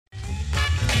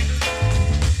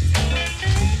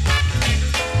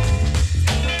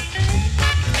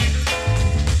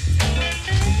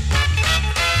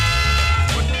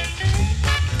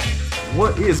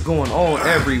is going on,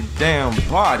 every damn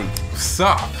body? What's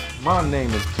up? My name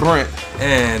is Brent.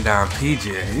 And I'm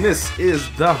PJ. And this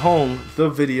is the home, the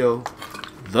video,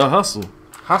 the hustle.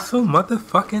 Hustle,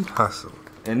 motherfucking hustle.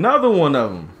 Another one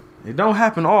of them. It don't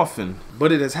happen often,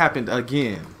 but it has happened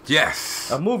again.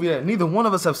 Yes. A movie that neither one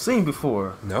of us have seen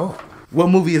before. No. What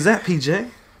movie is that, PJ?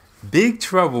 Big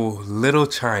Trouble, Little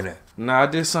China. Nah, I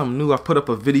did something new. I put up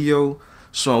a video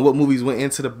showing what movies went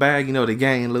into the bag, you know, to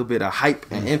gain a little bit of hype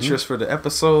and interest for the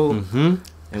episode. Mm-hmm.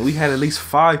 And we had at least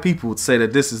 5 people say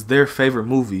that this is their favorite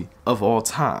movie of all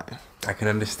time. I can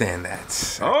understand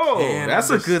that. Oh, that's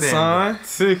a good sign.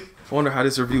 See? Wonder how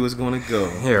this review is going to go.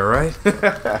 Yeah, right?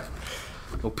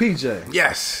 Well, PJ.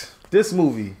 Yes. This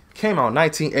movie came out in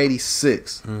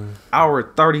 1986. Hour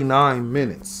 39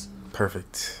 minutes.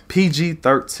 Perfect.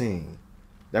 PG-13.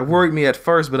 That worried me at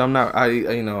first, but I'm not. I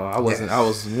wasn't. Yes. I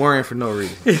was worrying for no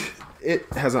reason. It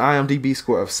has an IMDb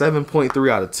score of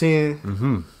 7.3 out of 10.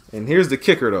 Mm-hmm. And here's the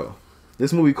kicker, though.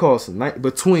 This movie cost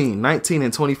between $19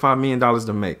 and $25 million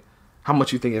to make. How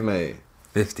much you think it made?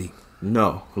 50.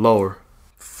 No, lower.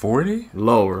 40?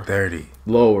 Lower. 30.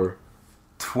 Lower.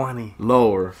 20.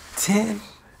 Lower. 10.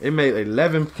 It made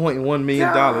 $11.1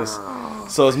 million.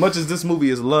 So as much as this movie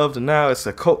is loved now, it's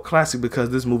a cult classic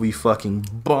because this movie fucking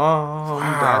bombed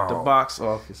at the box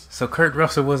office. So Kurt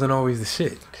Russell wasn't always the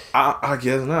shit. I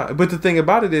guess not. But the thing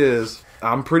about it is,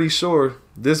 I'm pretty sure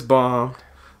this bombed.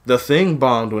 The Thing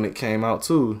bombed when it came out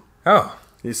too. Oh.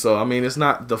 So I mean, it's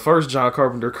not the first John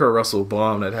Carpenter Kurt Russell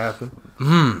bomb that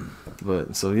happened.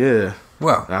 But so yeah.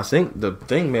 Well, I think The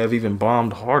Thing may have even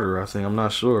bombed harder. I'm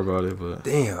not sure about it, but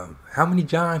damn. How many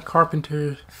John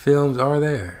Carpenter films are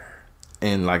there?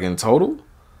 And like in total?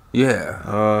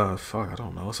 Yeah. Fuck, I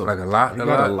don't know. Like a lot? He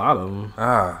got a lot of them.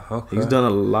 Ah, okay. He's done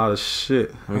a lot of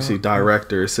shit. Let me see.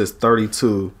 Director, it says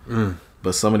 32.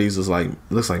 But some of these is like,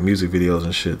 looks like music videos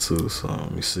and shit too. So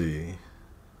let me see.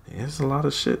 Yeah, it's a lot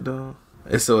of shit though.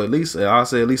 And so at least, I'll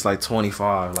say at least like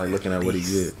 25, like looking at what he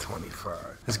did. 25.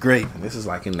 That's great. And this is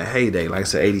like in the heyday, like I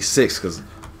said, 86, because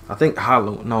I think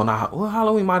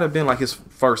Halloween might have been like his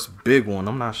first big one.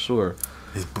 I'm not sure.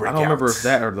 His breakouts. I don't remember if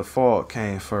that or The Fog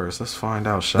came first. Let's find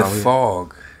out, shall we? The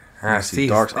Fog. I see.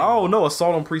 Dark. Oh no,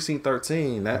 Assault on Precinct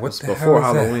 13. That was before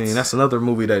Halloween. That? That's another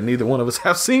movie that neither one of us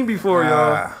have seen before,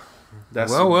 y'all.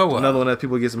 That's well. Another one that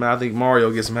people gets mad. I think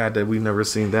Mario gets mad that we've never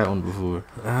seen that one before.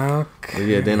 Okay. But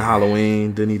yeah, then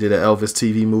Halloween. Then he did an Elvis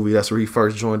TV movie. That's where he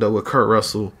first joined up with Kurt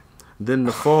Russell. Then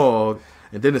The Fog.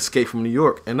 And then Escape from New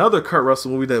York. Another Kurt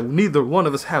Russell movie that neither one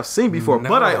of us have seen before. No.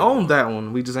 But I own that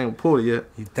one. We just ain't pulled it yet.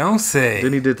 You don't say.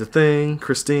 Then he did The Thing,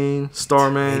 Christine,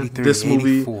 Starman, this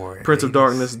movie, Prince of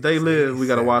Darkness, They Live. We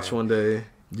gotta watch one day.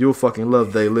 You'll fucking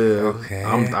love They Live. Okay.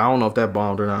 I don't know if that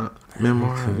bombed or not.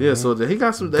 Memoir. Yeah, so he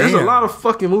got some. There's a lot of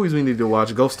fucking movies we need to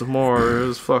watch. Ghost of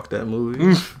Mars. Fuck that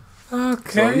movie.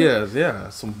 Okay. So yeah.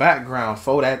 Some background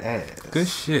for that ass. Good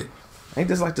shit. Ain't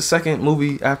this like the second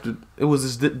movie after it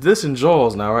was this and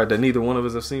Jaws now, right? That neither one of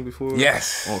us have seen before.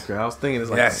 Yes. Okay, I was thinking it's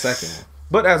like the second one.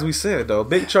 But as we said though,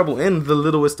 Big Trouble in the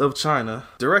Littlest of China,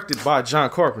 directed by John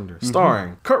Carpenter,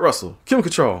 starring Kurt Russell, Kim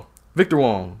Cattrall, Victor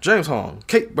Wong, James Hong,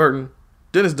 Kate Burton,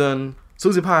 Dennis Dunn,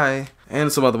 Susie Pie,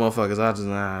 and some other motherfuckers.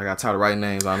 I got tired of writing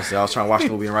names, honestly. I was trying to watch the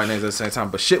movie and write names at the same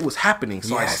time, but shit was happening,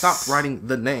 so I stopped writing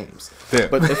the names. Yeah.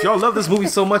 But if y'all love this movie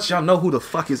so much, y'all know who the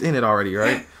fuck is in it already,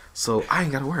 right? So I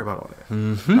ain't got to worry about all that.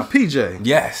 Now, PJ.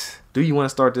 Yes. Do you want to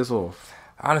start this off?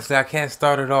 Honestly, I can't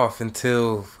start it off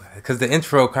until... Because the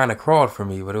intro kind of crawled for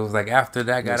me, but it was like after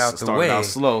that got out the way. Started out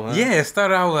slow, huh? Yeah, it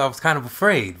started out, I was kind of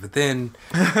afraid, but then...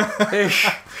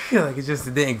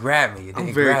 it didn't grab me.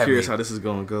 I'm very curious how this is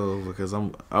going to go because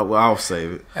I'll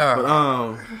save it.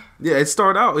 But yeah, it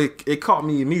started out, it caught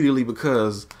me immediately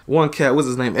because one cat, what's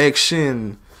his name? Egg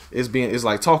Shin is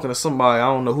like talking to somebody. I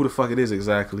don't know who the fuck it is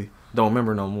exactly. Don't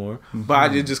remember no more.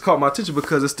 But it just caught my attention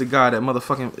because it's the guy that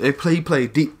motherfucking... He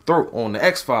played Deep Throat on the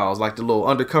X-Files, like the little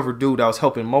undercover dude that was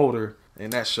helping Mulder in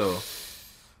that show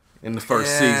in the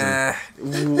first season.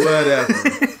 Whatever.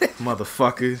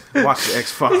 Motherfucker. Watch the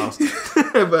X-Files.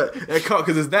 But it caught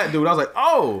because it's that dude. I was like,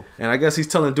 oh! And I guess he's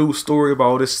telling dude's story about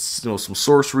all this, some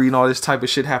sorcery and all this type of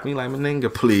shit happening. Like,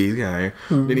 nigga, please. Yeah.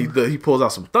 Then he pulls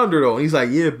out some thunder, though. And he's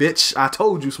like, yeah, bitch, I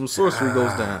told you some sorcery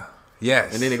goes down.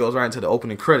 Yes. And then it goes right into the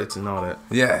opening credits and all that.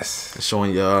 Yes. It's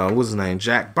showing you, what's his name?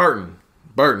 Jack Burton.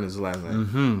 Burton is his last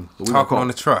name. So talking on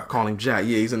the truck. Call him Jack.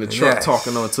 Yeah, he's in the truck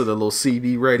talking on to the little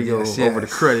CB radio over the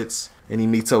credits. And he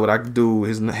meets up with I do.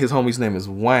 His homie's name is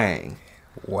Wang.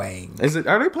 Wang.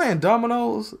 Are they playing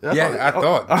dominoes? I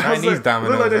thought Chinese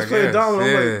dominoes. Look like they're playing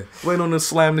dominoes. Yeah. I'm like, waiting on them to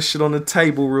slam this shit on the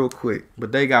table real quick.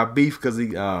 But they got beef because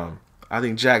I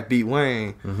think Jack beat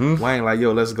Wang. Wang like,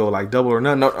 yo, let's go like double or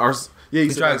nothing. Yeah, he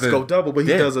tries to go double, but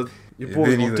he does a. Your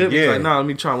boy gonna dip. He's like, nah, let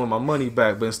me try and win my money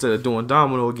back. But instead of doing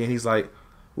domino again, he's like,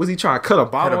 was he trying to cut a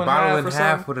bottle in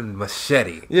half with a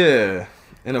machete? Yeah,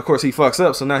 and of course he fucks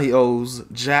up. So now he owes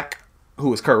Jack,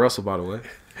 who is Kurt Russell, by the way,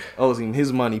 owes him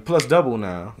his money plus double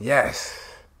now. Yes.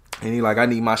 And he like, I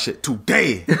need my shit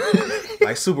today.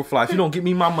 Like Superfly, if you don't get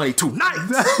me my money tonight,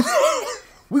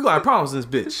 we gonna have problems in this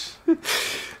bitch.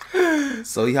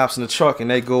 So he hops in the truck and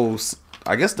they go.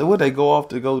 I guess they go off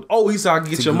to go. Oh, he said I can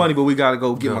get your money, but we gotta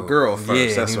go get my girl first.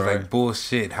 Yeah, that's right. Like,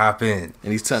 bullshit, hop in.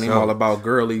 And he's telling him all about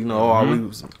girly. You know, we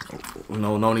was,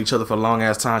 known each other for a long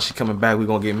ass time. She coming back. We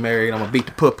gonna get married. I'm gonna beat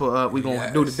the puppa up. We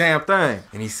gonna do the damn thing.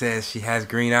 And he says she has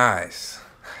green eyes.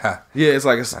 Yeah, it's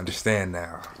like I understand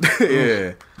now.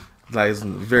 Yeah, like it's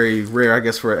very rare, I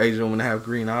guess, for an Asian woman to have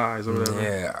green eyes or whatever.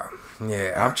 Yeah.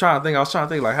 I was trying to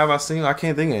think, like, have I seen? I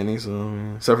can't think of any. So,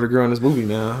 except for the girl in this movie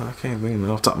now, I can't think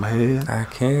off the top of my head. I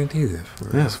can't either.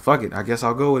 Yes, fuck it. I guess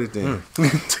I'll go with it then.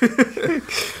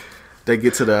 They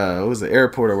get to the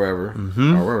airport or wherever,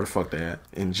 or wherever the fuck they at.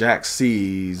 And Jack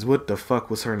sees, what the fuck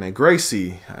was her name?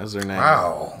 Gracie, that was her name.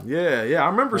 Wow. Yeah. I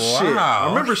remember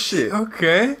shit.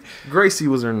 Okay. Gracie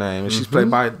was her name, and she's played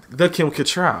by the Kim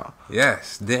Cattrall.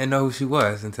 Yes, didn't know who she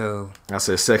was until I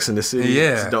said Sex in the City.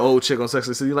 Yeah, the old chick on Sex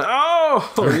in the City. Like,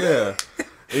 oh yeah.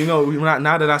 You know,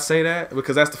 now that I say that,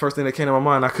 because that's the first thing that came to my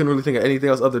mind, I couldn't really think of anything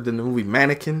else other than the movie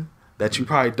Mannequin that you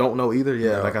probably don't know either.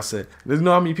 Yeah, no. Like I said, you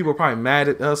know how many people are probably mad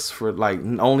at us for like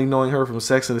only knowing her from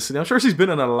Sex in the City. I'm sure she's been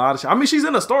in a lot of shit. I mean, she's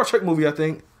in a Star Trek movie, I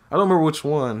think. I don't remember which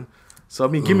one. So I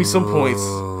mean, give me some points.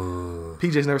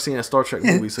 PJ's never seen a Star Trek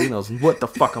movie, so he knows what the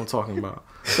fuck I'm talking about.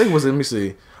 I think it was. Let me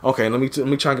see. Okay, let me try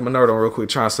and get my nerd on real quick.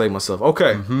 Try and save myself.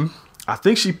 Okay, I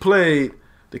think she played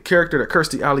the character that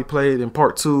Kirstie Alley played in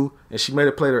part 2, and she made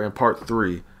it play her in part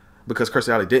 3 because Kirstie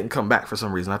Alley didn't come back for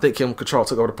some reason. I think Kim Cattrall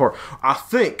took over the part. I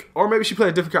think, or maybe she played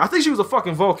a different character. I think she was a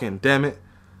fucking Vulcan. Damn it.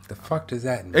 The fuck does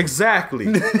that mean? Exactly.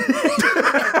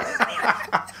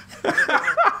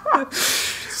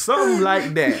 Something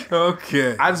like that.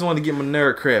 Okay. I just want to get my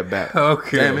nerd cred back.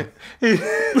 Okay. Damn it.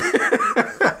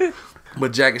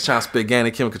 But Jack is trying to spit game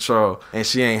at Kim Cattrall, and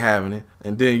she ain't having it.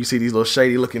 And then you see these little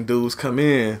shady looking dudes come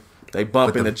in. They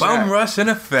bump into Jack. Bum rush in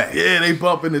effect. Yeah, they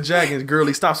bump into Jack, and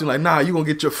Girlie stops him like, nah, you gonna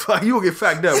get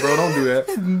facked up, bro. Don't do that.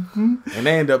 And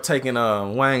they end up taking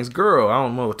Wang's girl. I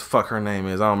don't know what the fuck her name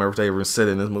is. I don't remember if they ever said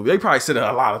it in this movie. They probably said it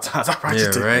a lot of times. I probably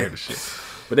just didn't hear the shit.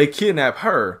 But they kidnap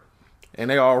her. And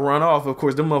they all run off. Of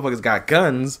course, them motherfuckers got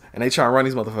guns, and they try to run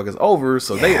these motherfuckers over,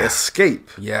 so they escape.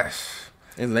 Yes.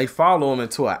 And they follow them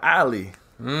into an alley.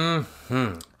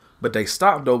 But they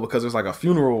stop, though, because there's like a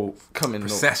funeral coming.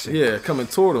 Procession. Coming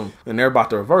toward them. And they're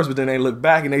about to reverse, but then they look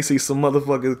back, and they see some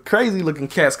motherfuckers, crazy-looking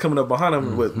cats coming up behind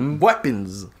them with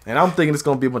weapons. And I'm thinking it's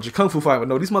going to be a bunch of kung fu fight, but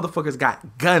no, these motherfuckers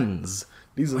got guns.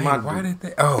 These are why did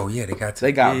they? Oh, yeah,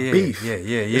 they got beef. Yeah.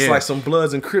 It's like some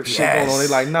Bloods and Crips shit going on. They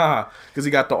like, nah, because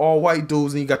he got the all white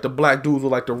dudes and you got the black dudes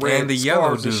with like the red and the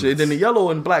yellow dudes. And shit. Then the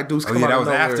yellow and black dudes come out of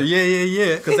nowhere. After.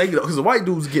 Yeah. Because the white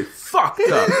dudes get fucked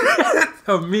up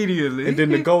immediately. And then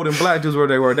the gold and black dudes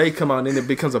where they come out, and then it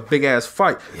becomes a big ass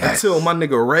fight until my nigga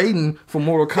Raiden from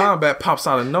Mortal Kombat pops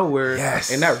out of nowhere.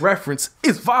 Yes. And that reference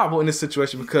is viable in this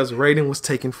situation because Raiden was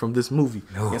taken from this movie,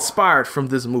 inspired from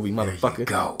this movie, motherfucker. There you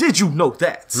go. Did you know that?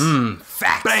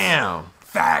 Facts. Bam.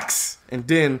 Facts. And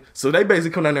then, so they basically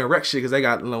come down there and wreck shit because they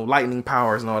got lightning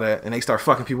powers and all that, and they start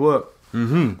fucking people up.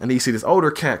 And then you see this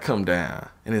older cat come down,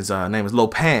 and his name is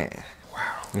Lopan.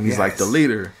 Wow. And he's like the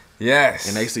leader. Yes.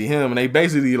 And they see him, and they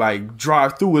basically like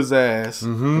drive through his ass.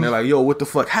 And they're like, yo, what the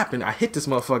fuck happened? I hit this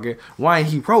motherfucker. Why ain't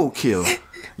he roadkill?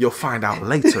 You'll find out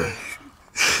later.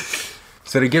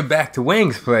 So to get back to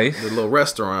Wang's place. The little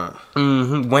restaurant.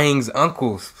 Wang's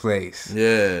uncle's place.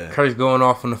 Yeah. Kurt's going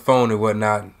off on the phone and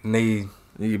whatnot. And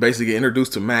you basically get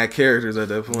introduced to mad characters at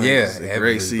that point. Yeah.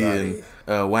 Gracie and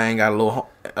Wang got a little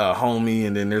homie,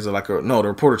 and then there's the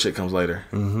reporter chick comes later.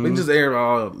 We just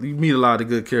you meet a lot of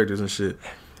good characters and shit.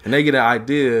 And they get an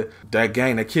idea that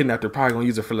gang that kidnapped her probably gonna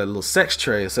use her for that little sex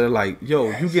trade. So they're like,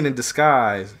 yo, you get in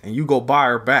disguise and you go buy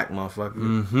her back,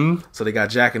 motherfucker. So they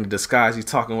got Jack in the disguise. He's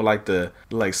talking with like the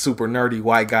super nerdy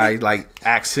white guy like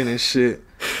accent and shit.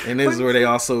 And this is where they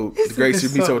also Gracie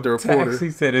meets up with the reporter.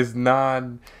 He said it's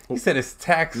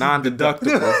tax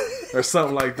non-deductible or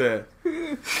something like that.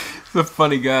 He's a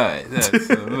funny guy.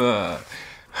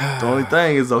 The only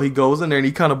thing is, though, he goes in there and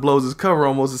he kind of blows his cover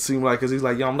almost, it seems like, because he's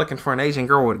like, yo, I'm looking for an Asian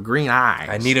girl with green eyes.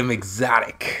 I need him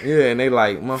exotic. Yeah, and they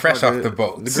like, fresh off the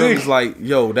boat. The girl is like,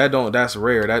 yo, that's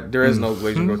rare. There is no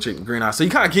Asian girl chick with green eyes. So you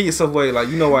kind of get yourself away, like,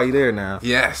 you know why you're there now.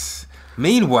 Yes.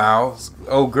 Meanwhile,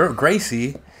 girl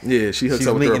Gracie. Yeah, she's hooks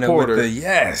up with the reporter.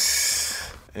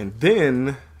 Yes. And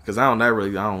then Because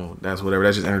that's whatever.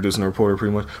 That's just introducing the reporter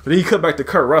pretty much. But then he cut back to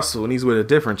Kurt Russell and he's with a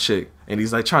different chick. And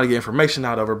he's like trying to get information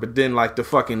out of her. But then like the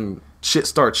fucking shit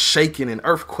starts shaking and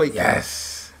earthquaking.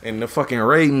 Yes. And the fucking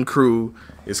raiding crew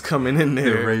is coming in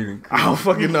there. The raiding crew. I don't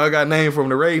fucking know. I got a name from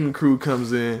the raiding crew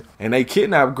comes in. And they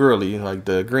kidnap Girly, like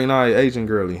the green-eyed Asian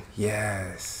Girly.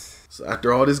 Yes. So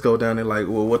after all this go down, they're like,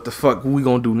 well, what the fuck we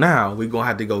gonna do now? We gonna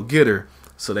have to go get her.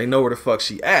 So they know where the fuck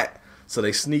she at. So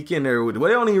they sneak in there. Well, they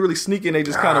don't even really sneak in. They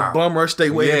just kind of bum rush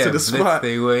their way into the spot.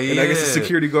 And I guess the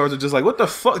security guards are just like, what the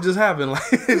fuck just happened?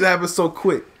 Like, it happened so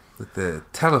quick. With the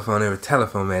telephone, they were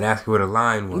telephone man asking where the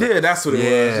line was. Yeah, that's what it was.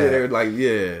 Yeah, they were like,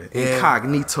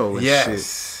 incognito and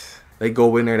shit. They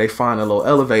go in there, they find a little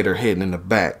elevator hidden in the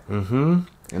back. Mm-hmm.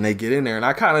 And they get in there. And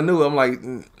I kind of knew, I'm like,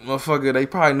 motherfucker, they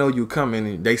probably know you coming.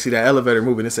 And they see that elevator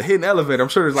moving. It's a hidden elevator. I'm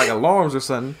sure there's like alarms or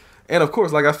something. And of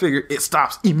course, like I figured, it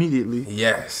stops immediately.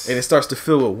 Yes. And it starts to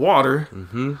fill with water.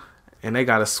 Mm-hmm. And they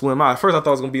gotta swim out. At first, I thought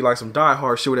it was gonna be like some Die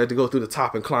Hard shit where they had to go through the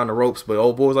top and climb the ropes. But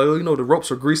old boy's like, oh, you know, the ropes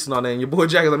are greasing on that. And your boy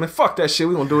Jack is like, man, fuck that shit.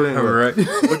 We gonna do it anyway. Right.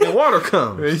 But then water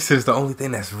comes. He says the only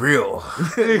thing that's real.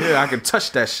 Yeah, I can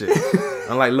touch that shit.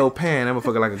 Unlike Lil Pan, that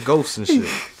motherfucker like a ghost and shit.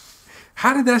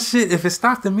 How did that shit, if it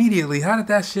stopped immediately, how did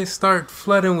that shit start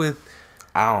flooding with?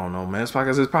 I don't know, man. It's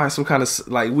probably some kind of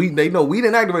like they know we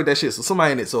didn't activate that shit, so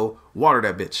somebody in it. So water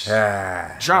that bitch,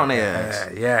 drown their ass.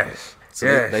 Yes.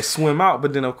 So they swim out,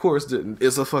 but then of course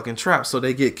it's a fucking trap. So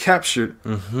they get captured.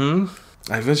 Mm-hmm.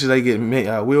 Eventually they get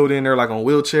wheeled in there like on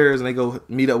wheelchairs, and they go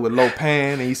meet up with Lo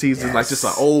Pan, and he sees like just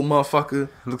an old motherfucker.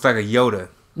 Looks like a Yoda,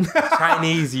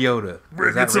 Chinese Yoda.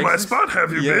 Bring it to my spot,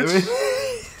 have you, bitch?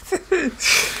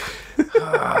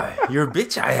 You're a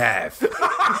bitch, I have.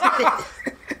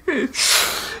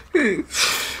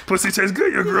 Pussy tastes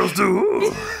good, your girls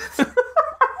do.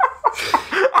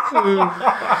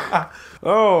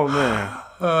 Oh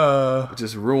man,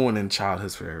 just ruining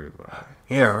childhoods for everybody.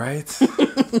 Yeah, right.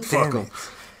 Fuck them.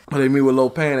 When they meet with Lil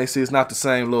Pan, they see it's not the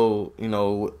same little,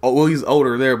 well, he's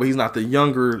older there, but he's not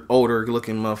the older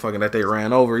looking motherfucker that they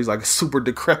ran over. He's like a super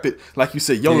decrepit, like you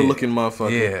said, Yoda looking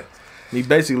motherfucker. Yeah. And he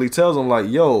basically tells him like,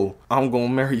 yo, I'm gonna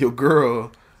marry your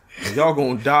girl. Y'all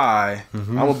gonna die.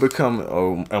 Mm-hmm. I'm gonna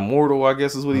become immortal, I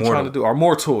guess is what he's trying to do. Or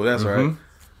mortal, that's right.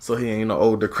 So he ain't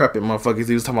old decrepit motherfuckers.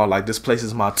 He was talking about like this place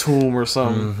is my tomb or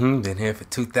something. Mm-hmm. Been here for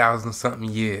 2,000 something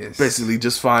years. Basically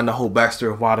just find the whole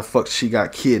backstory of why the fuck she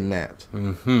got kidnapped.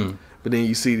 Mm-hmm. But then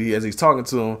you see as he's talking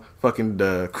to him, fucking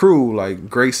the crew, like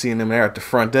Gracie and them, they're at the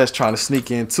front desk trying to sneak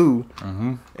in too.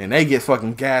 Mm-hmm. And they get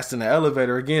fucking gassed in the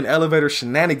elevator. Again, elevator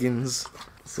shenanigans.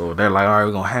 So they're like, all right,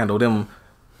 we're gonna handle them.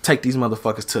 Take these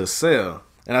motherfuckers to the cell.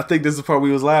 And I think this is the part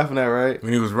we was laughing at, right?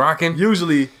 When he was rocking?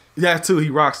 Usually, yeah, too, he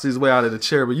rocks his way out of the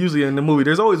chair. But usually in the movie,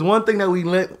 there's always one thing that we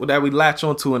latch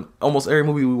onto in almost every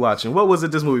movie we watching. What was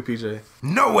it this movie, PJ?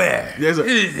 Nowhere.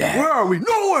 Where are we?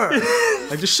 Nowhere.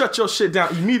 Like, just shut your shit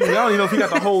down immediately. I don't even know if he got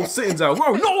the whole sentence out. Where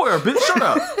are we? Nowhere, bitch. Shut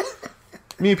up.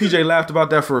 Me and PJ laughed about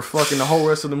that for fucking the whole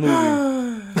rest of the movie.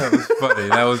 That was funny.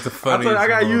 That was the funniest. I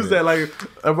gotta use that. Like,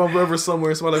 if I'm ever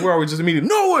somewhere, somebody like, where are we? Just immediately,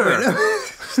 nowhere.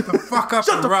 Shut the fuck up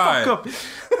and ride. Fuck up.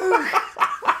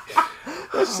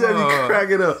 That shit be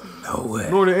cracking up. Nowhere.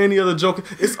 More than any other joke.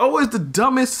 It's always the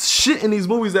dumbest shit in these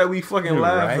movies that we fucking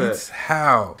laugh at.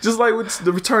 How? Just like with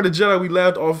the Return of the Jedi, we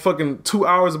laughed all fucking 2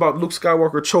 hours about Luke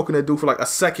Skywalker choking that dude for like a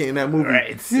second in that movie.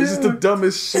 Right. It's just the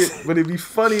dumbest shit, but it'd be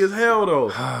funny as hell though.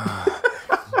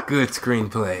 Good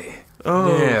screenplay.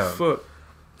 Oh, yeah. Fuck.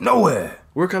 Nowhere.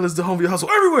 Where colors the home of your hustle?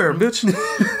 Everywhere, bitch.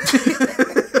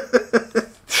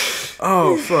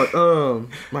 Oh, fuck.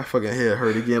 My fucking head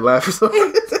hurt again laughing.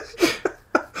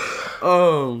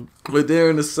 But they're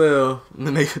in the cell, and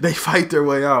then they fight their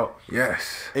way out.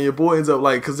 Yes. And your boy ends up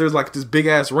like, because there's like this big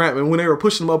ass ramp, and when they were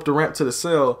pushing him up the ramp to the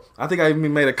cell, I think I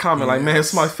even made a comment like, man, if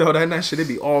somebody fell down that shit, it'd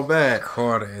be all bad.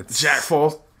 Jack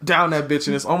falls down that bitch,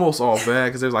 and it's almost all bad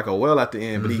because there's like a well at the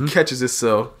end, but he catches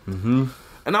himself. Mm-hmm.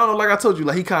 And I don't know, like I told you,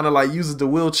 like he kind of like uses the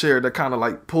wheelchair to kind of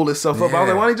like pull himself up. I was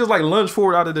like, why don't he just like lunge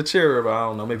forward out of the chair? But I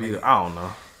don't know, maybe I don't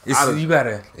know.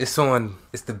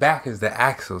 It's the back is the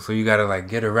axle, so you gotta like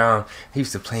get around. He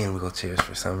used to play in wheelchairs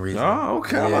for some reason. Oh,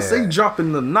 okay. Yeah. I'm gonna say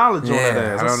dropping the knowledge on that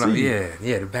ass. I don't know.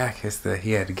 Yeah, the back is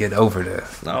he had to get over the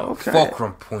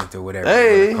fulcrum point or whatever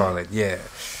you want to call it. Yeah.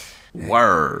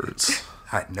 Words.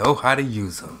 I know how to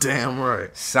use them. Damn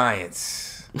right. Science.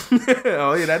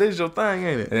 Oh yeah, that is your thing,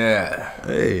 ain't it? Yeah.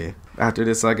 Hey. After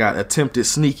this, I got attempted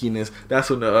sneakiness. That's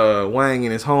when the Wang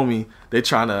and his homie,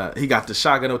 he got the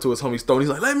shotgun up to his homie's throat. He's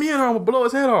like, let me in or I'm gonna blow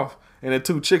his head off. And the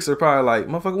two chicks are probably like,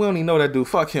 motherfucker, we don't even know that dude.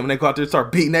 Fuck him. And they go out there and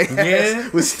start beating their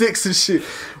ass with sticks and shit.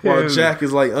 While Jack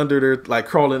is like under there, like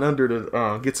crawling under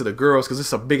the, get to the girls. Cause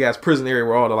it's a big ass prison area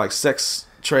where all the like sex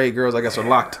trade girls, I guess, are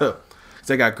locked up.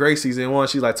 They got Gracie's in one.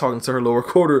 She's like talking to her little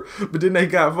recorder, but then they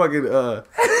got fucking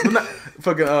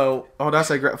fuck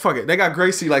it. They got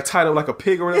Gracie like tied up like a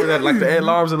pig or whatever, that like the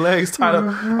arms and legs tied up.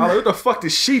 I'm like, what the fuck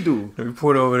did she do? We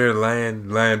put over there laying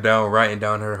down, writing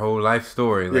down her whole life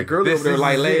story. Your girl over there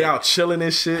like laid out chilling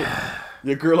and shit.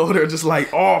 Your girl over there just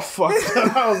like, oh fuck,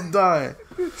 I was dying.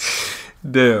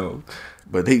 Damn.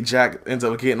 But Jack ends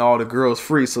up getting all the girls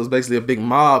free, so it's basically a big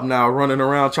mob now running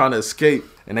around trying to escape.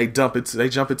 And they jump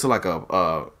into like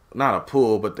a not a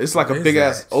pool, but it's like a big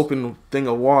ass open thing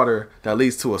of water that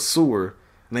leads to a sewer.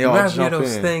 And they all jump in. Reminds me of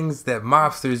those things that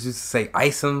mobsters used to say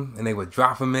ice them, and they would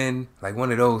drop them in, like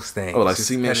one of those things. Oh, like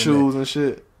cement shoes and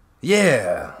shit.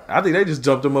 Yeah, I think they just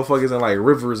jumped them motherfuckers in like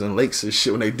rivers and lakes and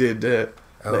shit when they did that.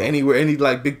 Oh. Like anywhere, any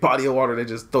like big body of water, they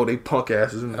just throw they punk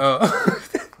asses in there. Oh.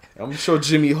 I'm sure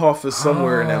Jimmy Hoff is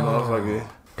somewhere in that motherfucker.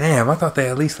 Damn, I thought they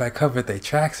at least like covered their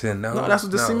tracks in. No, that's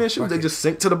what the cement shoes. They just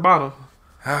sink to the bottom.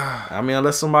 I mean,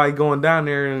 unless somebody going down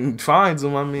there and finds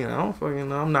them. I mean, I don't fucking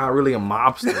know. I'm not really a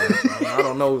mobster. I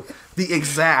don't know the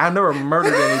exact. I never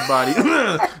murdered anybody.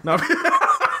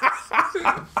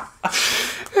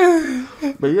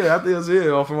 But yeah, I think that's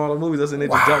it. From all the movies, that's in they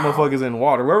just dump motherfuckers in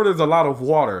water. Wherever there's a lot of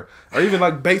water, or even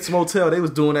like Bates Motel, they was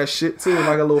doing that shit too,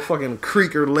 like a little fucking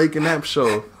creek or lake in that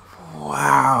show.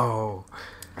 Wow.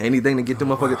 Anything to get them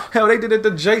motherfuckers. Hell, they did it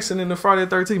to Jason in the Friday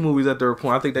the 13th movies at their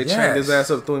point. I think they chained his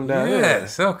ass up, threw him down.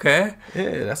 Yes, okay.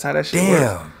 Yeah, that's how that shit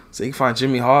works. So you can find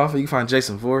Jimmy Hoff, you can find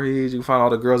Jason Voorhees, you can find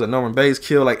all the girls that Norman Bates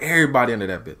killed, like everybody under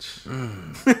that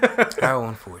bitch. How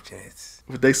unfortunate.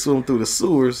 But they swim through the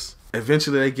sewers.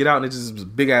 Eventually they get out and it's just a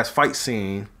big ass fight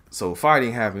scene. So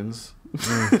fighting happens.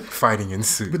 Fighting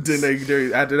ensues. But then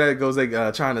they after that it goes they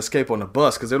trying to escape on the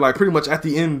bus because they're like pretty much at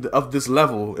the end of this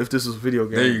level. If this was a video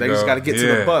game, they just got to get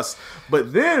to the bus.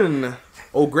 But then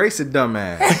old Gracie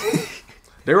dumbass,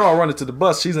 they're all running to the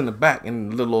bus. She's in the back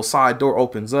and the little side door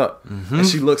opens up and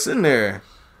she looks in there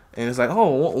and it's like,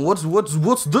 oh, what's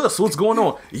this? What's going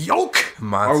on? Yoke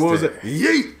monster. Or what was it?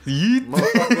 Yeet.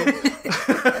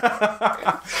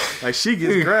 Like she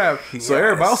gets grabbed, so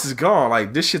everybody else is gone.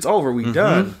 Like this shit's over. We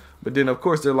done. But then, of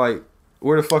course, they're like,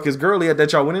 "Where the fuck is Girlie at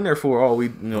that y'all went in there for?" Oh, we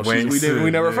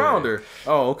never found her.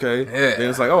 Oh, okay. Yeah. Then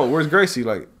it's like, "Oh, where's Gracie?"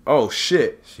 Like, "Oh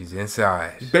shit, she's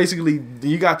inside." Basically,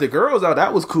 you got the girls out.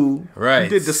 That was cool. Right. You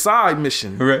did the side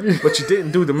mission, right? But you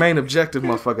didn't do the main objective,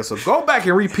 motherfucker. So go back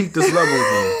and repeat this level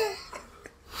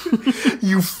again.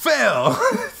 You fell.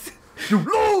 You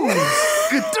lose.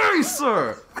 Good day,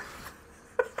 sir.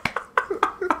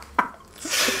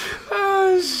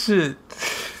 Oh shit.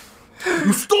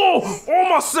 You stole all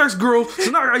my sex girls,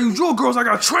 so now I gotta use your girls. I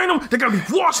gotta train them. They gotta be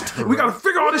watched. We gotta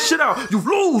figure all this shit out. You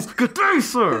lose. Good day,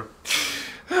 sir.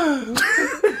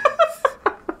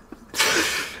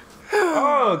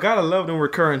 Oh, gotta love them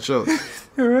recurring shows.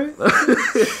 Right?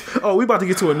 Oh, we about to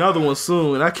get to another one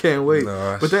soon, and I can't wait.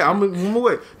 No, but I'm gonna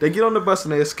wait. They get on the bus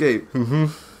and they escape. Mm-hmm.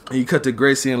 And you cut to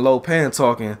Gracie and Lo Pan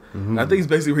talking. Mm-hmm. I think it's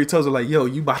basically where he tells her like, "Yo,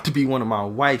 you about to be one of my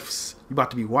wives. You about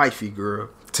to be wifey, girl."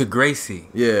 To Gracie.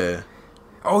 Yeah.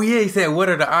 Oh yeah, he said, "What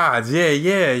are the odds?"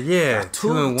 Yeah.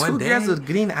 Two in one day. Two girls with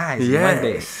green eyes. Yes. One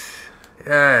day.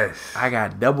 Yes. I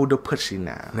got double the pussy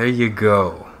now. There you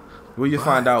go. Well, you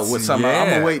find out what something. I'm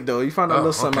gonna wait though. You find out a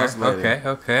little something else later.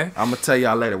 Okay. I'm gonna tell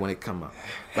y'all later when it come up.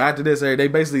 But after this, they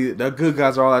basically the good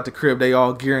guys are all at the crib. They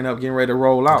all gearing up, getting ready to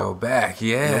roll out. Go back,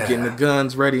 yeah. Getting the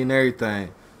guns ready and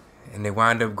everything. And they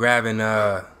wind up grabbing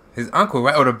his uncle,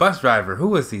 right? Or the bus driver. Who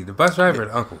was he? The bus driver or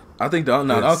the uncle? I think the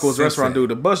uncle was the restaurant dude.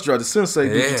 The bus driver, the sensei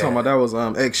dude you talking about, that was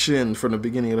X Shin from the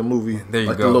beginning of the movie. There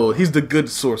you go. He's the good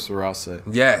sorcerer, I'll say.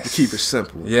 Yes. To keep it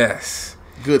simple. Yes.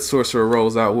 Good sorcerer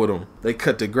rolls out with him. They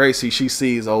cut to Gracie. She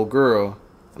sees old girl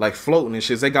like floating and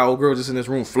shit. They got old girl just in this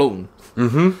room floating.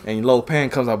 Mm-hmm. And Lo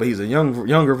Pan comes out, but he's a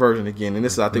younger version again. And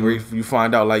this is, I think, where you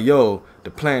find out like, yo,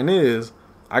 the plan is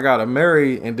I gotta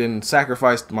marry and then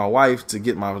sacrifice my wife to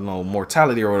get my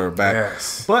mortality or whatever back.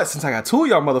 Yes. But since I got two of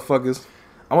y'all motherfuckers,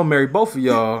 I'm gonna marry both of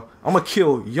y'all. I'm gonna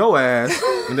kill your ass,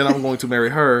 and then I'm going to marry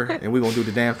her, and we're gonna do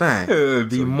the damn thing.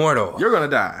 Be mortal. You're gonna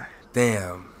die.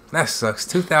 Damn. That sucks.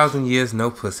 2,000 years,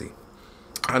 no pussy.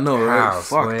 I know, right?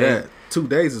 Fuck that. 2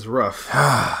 days is rough.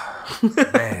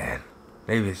 Man.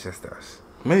 Maybe it's just us.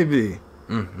 Maybe.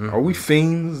 Mm-hmm. Are we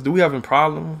fiends? Do we have a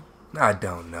problem? I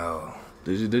don't know.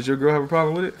 Did your girl have a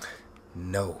problem with it?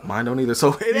 No. Mine don't either,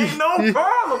 so it ain't no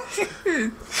problem.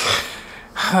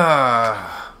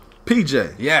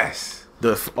 PJ. Yes.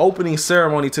 the opening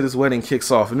ceremony to this wedding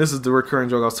kicks off, and this is the recurring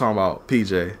joke I was talking about,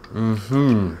 PJ.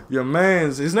 Your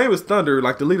man's, his name is Thunder,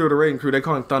 like the leader of the raiding crew. They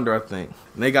call him Thunder, I think.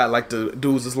 And they got like the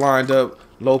dudes is lined up.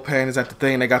 Lopan is at the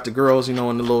thing. They got the girls, you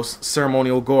know, in the little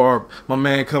ceremonial garb. My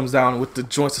man comes down with the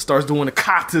joints and starts doing the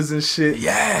katas and shit.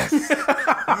 Yes.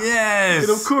 Yes.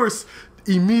 And of course,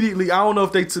 immediately, I don't know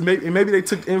if they maybe they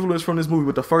took influence from this movie,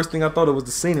 but the first thing I thought of was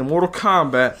the scene in Mortal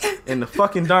Kombat in the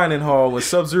fucking dining hall when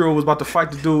Sub-Zero was about to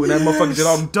fight the dude, and that motherfucker did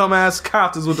all them dumbass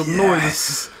katas with them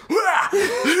noises.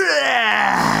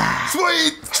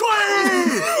 Sweet,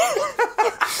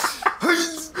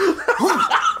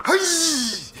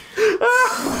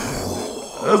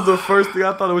 That's the first thing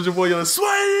I thought. It was your boy yelling,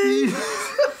 "Sway!"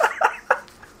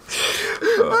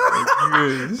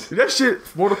 That shit,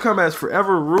 Mortal Kombat has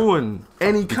forever ruined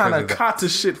any kind of kata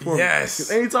shit for me. Yes.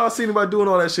 Anytime I see anybody doing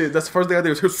all that shit, that's the first thing I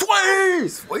do is "Sway!"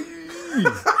 Sway!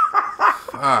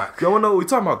 Fuck. Y'all wanna know what we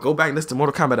talking about? Go back and listen to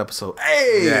Mortal Kombat episode.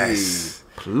 Hey! Yes.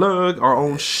 Plug our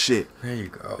own shit. There you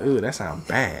go. Ooh, that sounds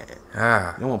bad. You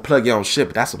Ah. don't want to plug your own shit,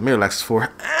 but that's what Miralax is for.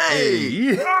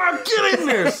 Hey! Get in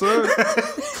there, son.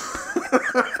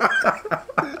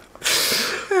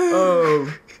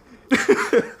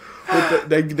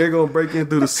 They're gonna break in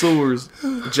through the sewers,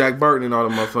 Jack Burton and all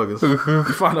them motherfuckers.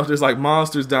 You find out there's like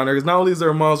monsters down there. Because not only is there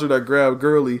a monster that grabbed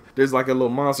Girly, there's like a little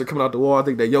monster coming out the wall. I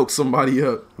think they yoked somebody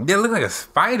up. Yeah, it looked like a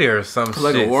spider or some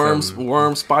Like shit. a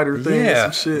worm spider thing or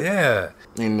some shit. Yeah.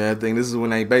 And that thing, this is when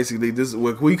they basically, this is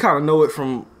what we kind of know it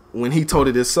from when he told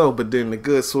it himself, but then the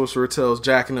good sorcerer tells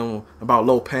Jack and them about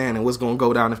Lopan and what's gonna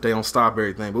go down if they don't stop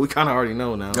everything. But we kind of already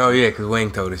know now. Oh yeah, because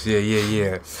Wayne told us.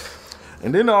 Yeah.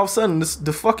 And then all of a sudden,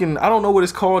 the fucking, I don't know what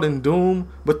it's called in Doom,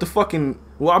 but the fucking,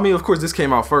 well, I mean, of course, this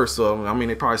came out first, so, I mean,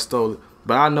 they probably stole it.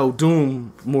 But I know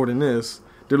Doom more than this.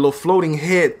 Their little floating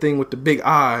head thing with the big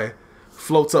eye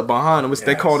floats up behind them.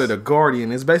 They called it a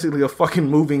Guardian. It's basically a fucking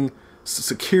moving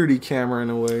security camera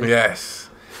in a way. Yes.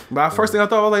 But first thing I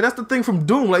thought, I was like, that's the thing from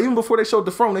Doom. Like, even before they showed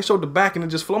the front, they showed the back and it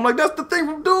just flew. I'm like, that's the thing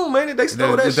from Doom, man. They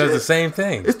stole that shit. It does the same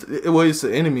thing. It's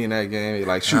the enemy in that game. It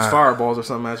like shoots fireballs or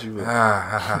something at you.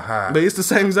 But it's the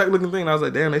same exact looking thing. And I was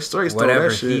like, damn, they straight stole that shit.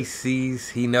 Whatever he sees,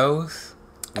 he knows.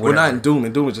 Well, not in Doom.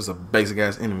 In Doom, it's just a basic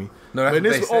ass enemy. No,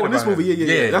 that's what in this movie,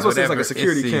 yeah. That's what it says, like a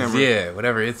security camera. Yeah,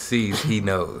 whatever it sees, he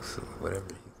knows. Whatever.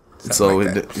 So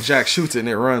like Jack shoots it and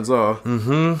it runs off.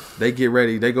 They get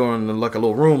ready. They go in like a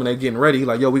little room and they getting ready.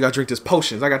 Like, yo, we gotta drink this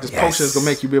potions. I got this potion that's gonna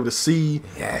make you be able to see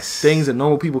things that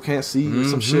normal people can't see or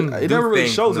some shit. It never really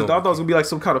shows it. I thought it was gonna be like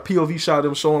some kind of POV shot of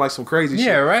them showing like some crazy shit.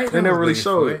 Yeah, right. They never really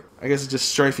showed it. I guess it just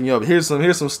strengthen you up. Here's some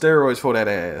steroids for that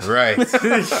ass. Right.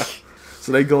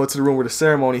 So they go into the room where the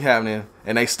ceremony happening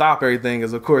and they stop everything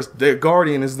because of course their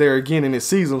guardian is there again and it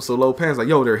sees them. So Lopan's like,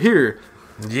 yo, they're here.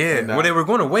 Yeah, well, they were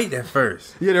going to wait at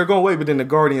first. Yeah, they're going to wait, but then the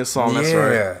Guardian saw him, that's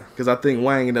right. Because I think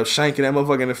Wang ended up shanking that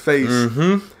motherfucker in the face.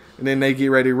 And then they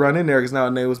get ready to run in there because now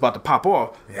they was about to pop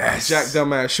off. Yes. Jack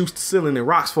dumbass shoots the ceiling and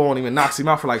rocks fall on him and knocks him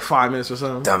out for like 5 minutes or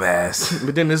something. Dumbass.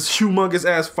 But then this humongous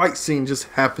ass fight scene just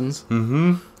happens.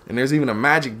 And there's even a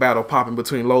magic battle popping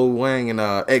between Lo Wang and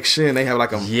X Shin. They have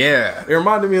like a... Yeah. It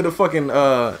reminded me of the fucking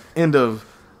end of...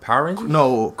 Power Rangers?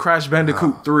 No, Crash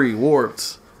Bandicoot 3,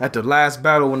 Warped. At the last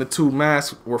battle when the two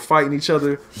masks were fighting each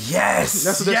other. Yes.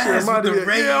 That's what that shit reminded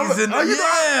me of.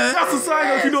 That's the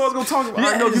sign if you know what I was going to talk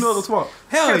about. I know you know what I was talking about.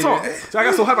 Hell can't yeah. talk. So I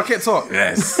got so hype I can't talk.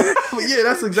 Yes. But yeah,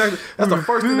 that's the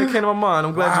first thing that came to my mind.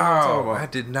 I'm glad you know what I'm talking about. I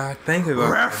did not think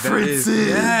about references.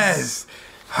 Yes.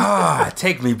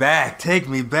 Take me back.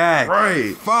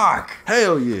 Right. Fuck.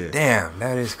 Hell yeah. Damn,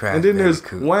 that is crazy. And then there's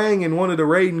Wang and one of the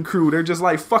raiding crew. They're just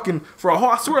like fucking, for a whole,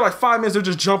 I swear like 5 minutes, they're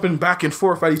just jumping back and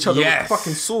forth at each other with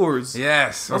fucking swords.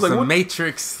 Yes. I was like, what?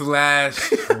 Matrix /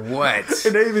 what?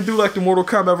 And they even do like the Mortal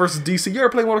Kombat versus DC. You ever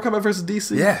play Mortal Kombat versus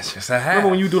DC? Yes, I have.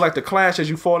 Remember when you do like the clash as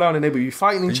you fall down and they be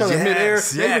fighting each other in midair?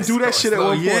 They even do that shit at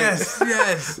one point.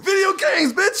 Yes. Video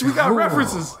games, bitch. We got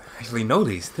references. I actually know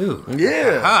these too.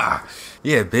 Yeah.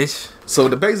 Yeah, bitch. So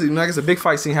basically, like it's a big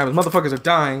fight scene happens. Motherfuckers are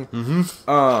dying.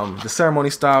 The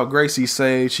ceremony style, Gracie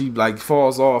saved. She like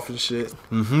falls off and shit.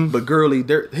 But Girly,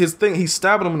 his thing, he's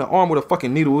stabbing him in the arm with a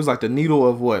fucking needle. It was like the needle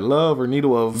of what? Love or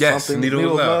needle of something? Needle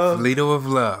of love. Needle of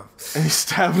love. And he's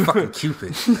stabbing her. Fucking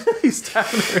Cupid. He's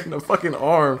stabbing her in the fucking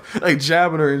arm, like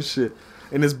jabbing her and shit.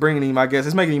 And it's bringing him, I guess,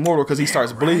 it's making him immortal because he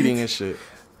starts bleeding and shit.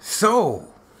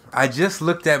 So, I just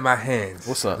looked at my hands.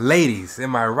 What's up? Ladies,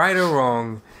 am I right or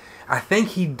wrong? I think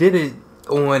he did it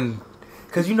on,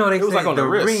 because you know they say like on the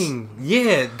wrist. ring.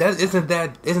 Yeah, isn't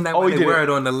that why they wear it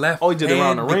on the left? Oh, he did it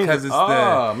around the ring because it's the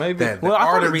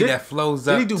artery that flows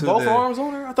up. Did he do both arms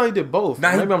on her? I thought he did both.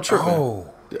 Maybe I'm tripping.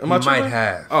 Oh, Am I tripping? might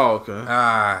have. Oh, okay.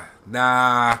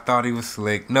 Nah, I thought he was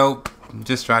slick. Nope.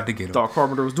 just tried to get him. Thought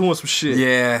Carpenter was doing some shit.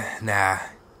 Yeah, nah.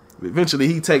 Eventually,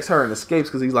 he takes her and escapes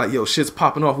because he's like, yo, shit's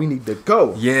popping off. We need to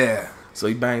go. Yeah. So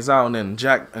he bangs out, and then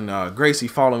Jack and Gracie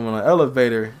follow him on an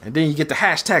elevator, and then you get the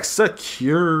hashtag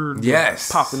secured. Yes.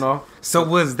 Popping off. So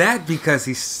was that because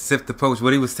he sipped the poach?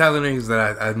 What he was telling her, he was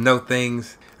like, I know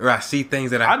things, or I see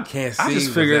things that I can't see. I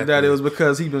just figured that it was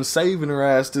because he'd been saving her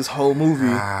ass this whole movie.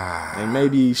 And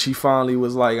maybe she finally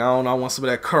was like, I don't know, I want some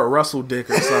of that Kurt Russell dick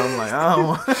or something. Like, I don't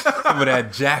want some of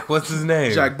that Jack, what's his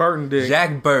name? Jack Burton dick.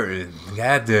 Jack Burton.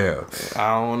 Goddamn.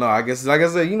 I don't know. I guess, like I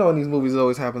said, you know, in these movies, it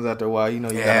always happens after a while. You know,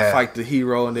 you gotta fight the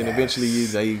hero, and then eventually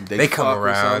they come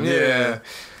around. Yeah.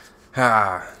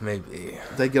 Maybe.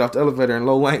 They get off the elevator, and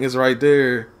Lo Wang is right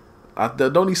there.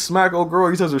 Don't he smack old girl?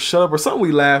 He tells her shut up or something.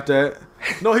 We laughed at.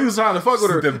 No, he was trying to fuck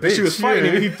with her. Bitch, she was fighting,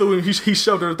 and he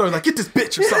shoved her in the throat, like, get this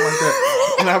bitch or something like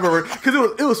that. And I remember because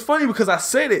it was funny because I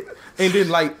said it, and then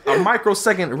like a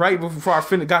microsecond right before I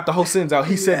got the whole sentence out,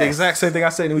 he said the exact same thing I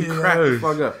said, and we cracked the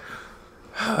fuck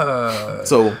up.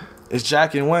 So it's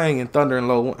Jack and Wang and Thunder and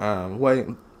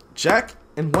Lo Jack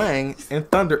and Wang and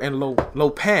Thunder and Lo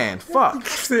Pan. Fuck.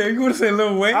 You want to say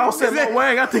Lil Wang? I'll say Lo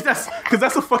Wang. I think that's because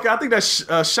that's a fucking. I think that's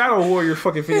Shadow Warrior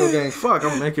fucking video game. Fuck,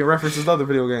 I'm making references to other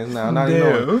video games now. Not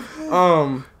even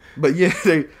knowing. But yeah,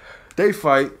 they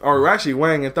fight, or actually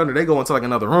Wang and Thunder, they go into like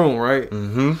another room, right?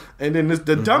 Mm-hmm. And then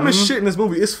the dumbest shit in this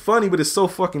movie. It's funny, but it's so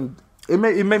fucking. It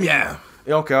made me. Yeah.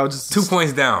 Okay, I was just 2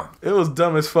 points down. It was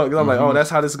dumb as fuck. I'm like, oh, that's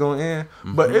how this is gonna end.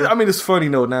 But it's funny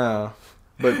though now.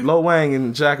 But Lo Wang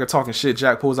and Jack are talking shit.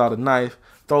 Jack pulls out a knife,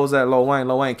 throws at Lo Wang.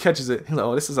 Lo Wang catches it. He's like,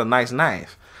 oh, this is a nice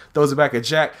knife. Throws it back at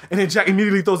Jack, and then Jack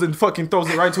immediately throws it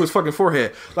right into his fucking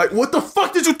forehead. Like, what the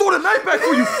fuck did you throw the knife back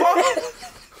for, you fuck?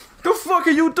 The fuck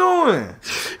are you doing?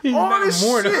 All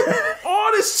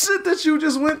this shit that you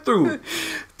just went through.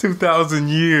 2,000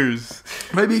 years.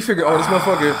 Maybe he figured, this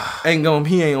motherfucker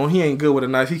he ain't good with a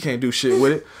knife. He can't do shit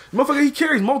with it. Motherfucker, he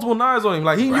carries multiple knives on him.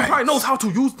 Like he probably knows how to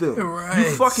use them. Right.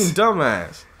 You fucking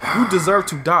dumbass. You deserve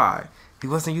to die. He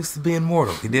wasn't used to being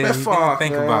mortal. He didn't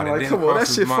think about it. Like, come on, that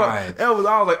shit fuck. I was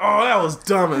like, oh, that was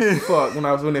dumb as fuck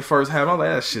when it first happened. I was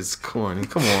like, that shit's corny.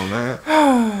 Come on,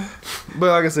 man. But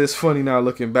like I said, it's funny now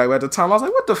looking back. But at the time, I was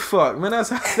like, what the fuck, man?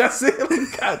 That's it.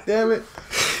 Like, God damn it.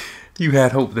 You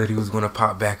had hope that he was going to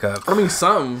pop back up. I mean,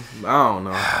 something. I don't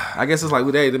know. I guess it's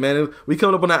like, hey, man, we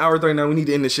coming up on that hour 39. We need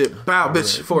to end this shit. Bow,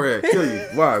 bitch, forehead. Kill you.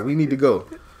 Why? We need to go.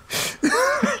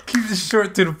 Keep it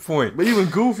short to the point. But even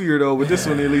goofier, though, but this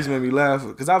one at least made me laugh.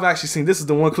 Because I've actually seen, this is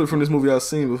the one clip from this movie I've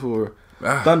seen before.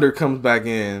 Thunder comes back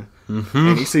in,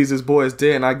 and he sees his boy is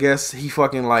dead, and I guess he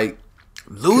fucking, like,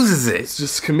 loses it.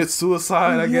 Just commits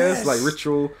suicide, I guess. Like,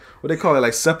 ritual. What they call it?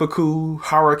 Like, seppuku,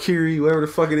 harakiri, whatever the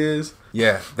fuck it is.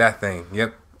 Yeah, that thing.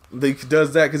 Yep. He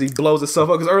does that because he blows himself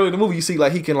up. Because earlier in the movie, you see,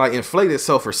 like, he can, like, inflate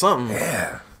himself or something.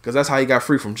 Yeah. Because that's how he got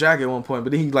free from Jack at one point.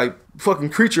 But then he, like, fucking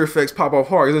creature effects pop off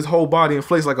hard. His whole body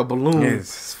inflates like a balloon.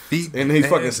 His feet. And then he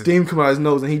fucking steam come out his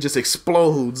nose and he just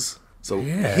explodes. So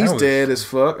he's dead as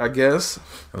fuck, I guess.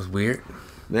 That was weird.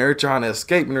 They're trying to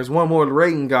escape, and there's one more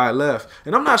rating guy left.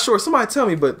 And I'm not sure. Somebody tell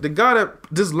me, but the guy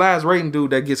this last rating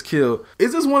dude that gets killed,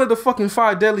 is this one of the fucking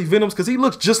 5 deadly venoms? Because he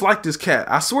looks just like this cat.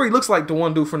 I swear he looks like the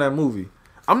one dude from that movie.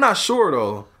 I'm not sure,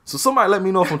 though. So somebody let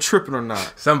me know if I'm tripping or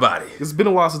not. Somebody. It's been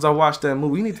a while since I watched that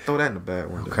movie. You need to throw that in the bag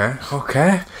one day.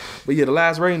 Okay. But yeah, the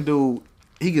last rating dude,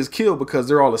 he gets killed because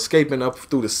they're all escaping up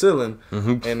through the ceiling.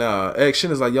 Mm-hmm. And Egg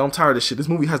Shin is like, yo, I'm tired of this shit. This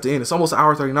movie has to end. It's almost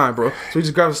 1:39, bro. So he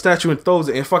just grabs a statue and throws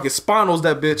it and fucking spinals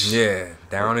that bitch. Yeah,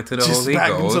 down into the just hole he back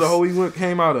goes. into the hole he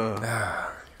came out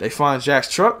of. They find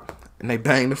Jack's truck and they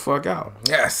bang the fuck out.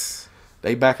 Yes.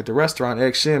 They back at the restaurant.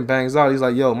 Egg Shin bangs out. He's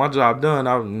like, yo, my job done.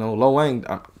 I know Lo Wang.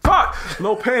 Fuck!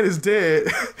 Lo Pan is dead.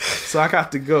 So I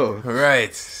got to go.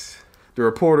 Right. The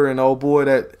reporter and the old boy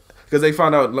that... Because they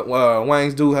found out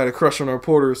Wang's dude had a crush on the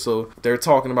reporter, so they're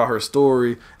talking about her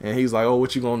story, and he's like, oh,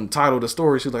 what you gonna title the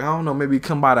story? She's like, I don't know, maybe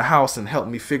come by the house and help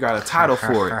me figure out a title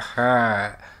for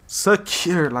it.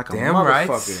 Secure like a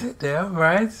motherfucker. Right. Damn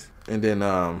right. And then,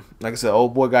 like I said,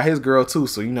 old boy got his girl too,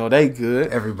 so you know they good.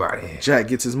 Everybody. Jack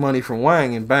gets his money from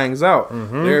Wang and bangs out.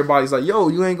 Mm-hmm. Everybody's like, yo,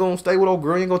 you ain't gonna stay with old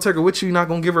girl, you ain't gonna take her with you, you're not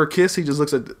gonna give her a kiss. He just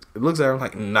looks at her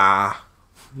like, nah.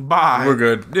 Bye. We're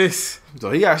good. So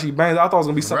he actually bangs. I thought it was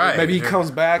gonna be something. Right. Maybe he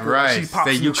comes back or she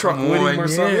pops in the truck with him or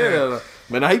something. Yeah.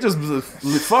 But now he just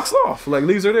fucks off. Like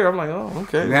leaves her there. I'm like, oh,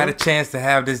 okay. You had a chance to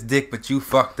have this dick, but you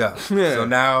fucked up. Yeah. So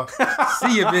now,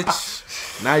 see ya,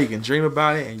 bitch. Now you can dream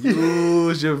about it and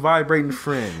use your vibrating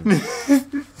friend.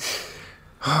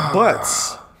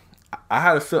 But I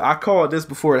had a feel. I called this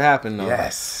before it happened though.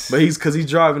 Yes. But he's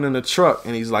driving in the truck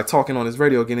and he's like talking on his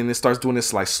radio again, and it starts doing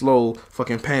this like slow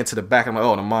fucking pan to the back. I'm like,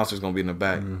 oh, the monster's gonna be in the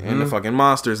back, and the fucking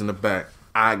monster's in the back.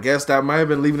 I guess that might have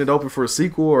been leaving it open for a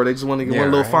sequel, or they just want to get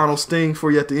one little final sting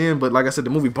for you at the end. But like I said, the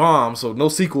movie bombed, so no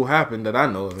sequel happened that I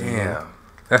know of. Damn,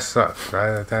 that sucks,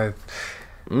 right? That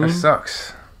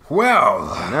sucks.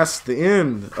 Well, and that's the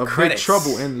end of Big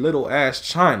Trouble in Little Ass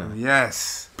China.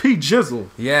 Yes. P. Jizzle.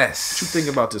 Yes. What you think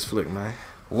about this flick, man?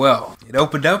 Well, it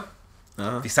opened up.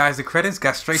 Besides the credits,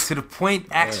 got straight to the point.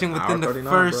 Action within the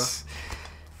first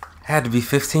had to be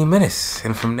 15 minutes,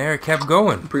 and from there it kept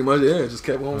going. Pretty much, yeah, it just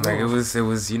kept going. Like it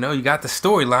was, you know, you got the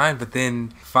storyline, but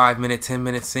then 5-minute,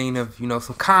 10-minute scene of, you know,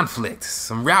 some conflict,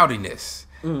 some rowdiness.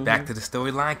 Back to the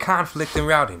storyline, conflict and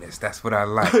rowdiness. That's what I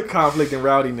like. Conflict and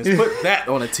rowdiness. Put that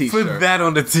on a t-shirt. Put that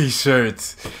on the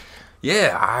t-shirt.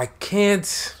 Yeah, I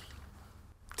can't.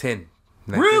 10.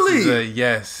 Like, really?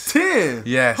 Yes. 10?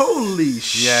 Yes. Holy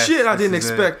shit, I didn't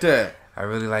expect that. I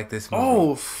really like this movie.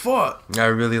 Oh, fuck. I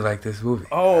really like this movie.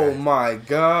 Oh, my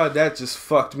God. That just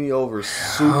fucked me over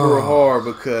super hard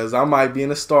because I might be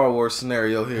in a Star Wars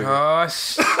scenario here. Oh,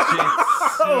 shit.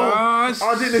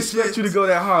 I didn't expect you to go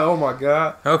that high. Oh, my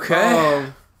God.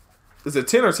 Okay. Is it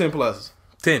 10 or 10 plus?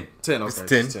 10. 10, okay. It's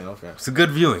 10. It's 10, okay. It's a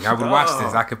good viewing. I would watch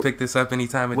this. I could pick this up any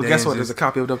time of day. Well, guess what? There's a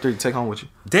copy of it up there to take home with you.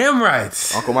 Damn right.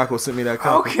 Uncle Michael sent me that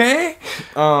copy. Okay.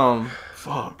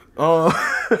 Fuck.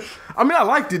 I mean, I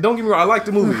liked it. Don't get me wrong. I liked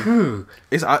the movie.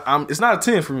 It's not a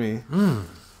 10 for me.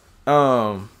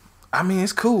 I mean,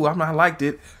 it's cool. I liked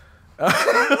it.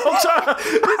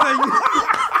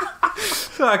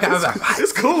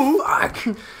 It's cool. Fuck.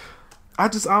 I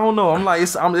don't know. I'm like,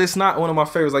 it's not one of my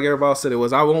favorites like everybody else said it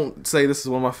was. I won't say this is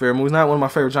one of my favorite movies. Not one of my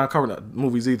favorite John Carpenter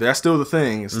movies either. That's still The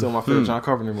Thing. It's still my favorite John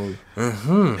Carpenter movie.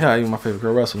 Yeah, even my favorite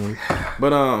Kurt Russell movie.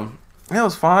 But it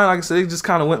was fine. Like I said, it just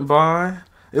kind of went by.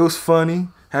 It was funny.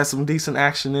 Had some decent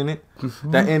action in it.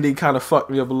 That ending kind of fucked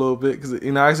me up a little bit because,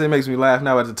 you know, I say it makes me laugh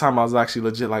now. At the time, I was actually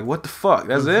legit like, what the fuck?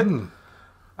 That's it?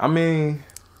 I mean,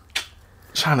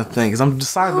 trying to think. Because I'm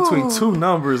deciding between two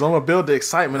numbers. I'm going to build the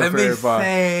excitement up for everybody. Let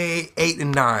me say 8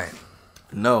 and 9.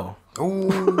 No.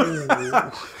 Ooh.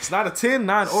 It's not a 10,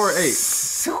 9, or 8.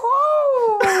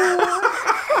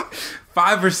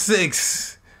 5 or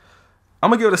 6. I'm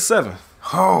going to give it a 7.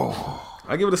 Oh.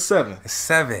 I give it a 7. A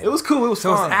 7. It was cool. It was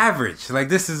fun. So it's average. Like,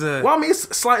 this is a... Well, I mean,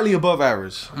 it's slightly above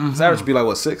average. It's average would be like,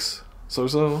 what, 6? So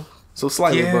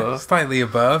slightly above. Slightly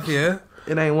above, yeah.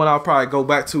 It ain't one I'll probably go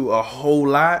back to a whole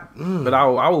lot, but I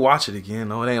will watch it again.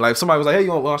 No, it ain't like somebody was like, hey, you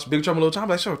want to watch Big Trouble in Little China? I'm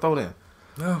like, sure, throw it in.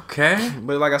 Okay.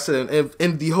 But like I said,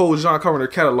 in the whole John Carpenter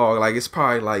catalog, like, it's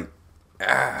probably like...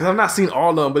 Because I've not seen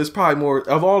all of them, but it's probably more...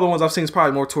 Of all the ones I've seen, it's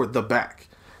probably more toward the back.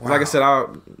 Wow. Like I said,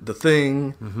 The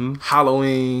Thing,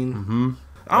 Halloween...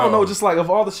 I don't know, just like of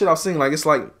all the shit I've seen, like it's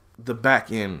like the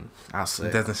back end, I'll say.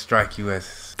 It doesn't strike you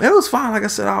as... It was fine, like I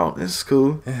said, it's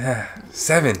cool.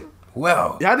 7.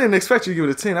 Well. Yeah, I didn't expect you to give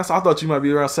it a 10. I thought you might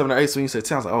be around 7 or 8, so when you said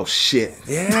 10, I was like, oh shit.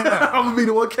 Yeah. I'm gonna be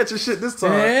the one catching shit this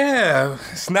time. Yeah.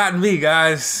 It's not me,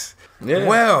 guys. Yeah.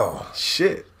 Well.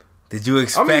 Shit. Did you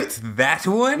expect that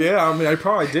one? Yeah, I mean, I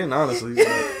probably didn't, honestly.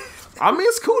 I mean,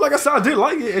 it's cool. Like I said, I did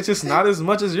like it. It's just not as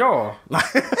much as y'all.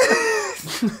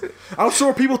 I'm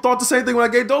sure people thought the same thing when I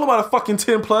gave Dolomite a fucking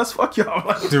 10 plus. Fuck y'all.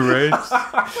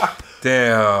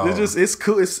 Damn. It's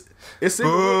cool. It's in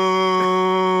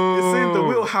the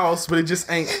wheelhouse, but it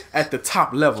just ain't at the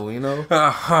top level, you know? Boo.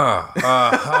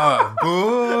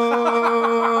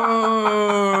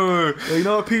 You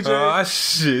know what, PJ? Oh,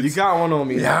 shit. You got one on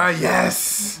me. Yeah,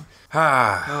 yes.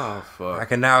 Oh, fuck. I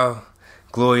can now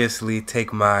gloriously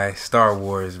take my Star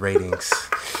Wars ratings.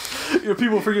 Yeah,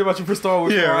 people forget about you for Star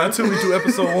Wars. Yeah, until we do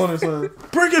episode 1 or something.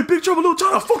 Bring in Big Trouble in Little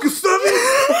China, fucking 7.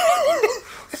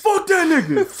 Fuck that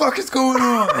nigga. What the fuck is going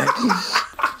on?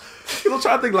 I'm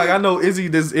trying to think, like, I know Izzy,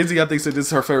 I think, said this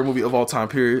is her favorite movie of all time,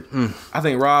 period. I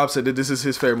think Rob said that this is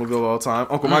his favorite movie of all time.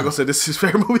 Uncle Michael said this is his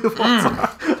favorite movie of all time.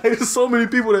 Like, there's so many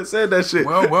people that said that shit.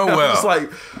 Well. It's like,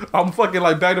 I'm fucking,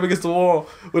 like, backed up against the wall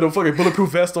with a fucking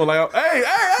bulletproof vest on, like, hey,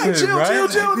 chill.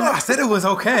 No. I said it was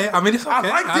okay. I mean, it's okay.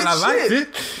 I liked it.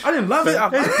 I didn't love it. I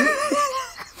liked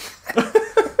it.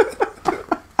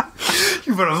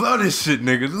 You better love this shit,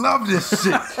 nigga. Love this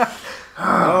shit.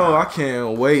 Oh, I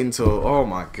can't wait until, oh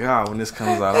my God, when this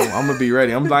comes out. I'm gonna be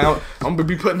ready. I'm gonna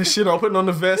be putting the shit on, putting on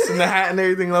the vest and the hat and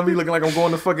everything, and I'll be looking like I'm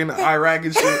going to fucking Iraq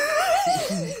and shit.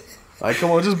 Like,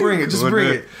 come on, just bring it.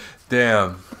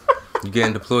 Damn. You're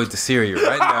getting deployed to Syria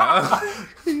right now.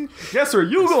 Yes, sir,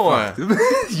 you going.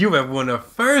 You have won a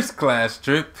first class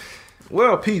trip.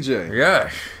 Well, PJ.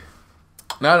 Gosh.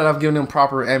 Now that I've given them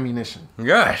proper ammunition.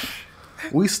 Gosh.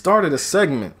 We started a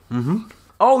segment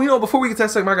Oh, before we get to that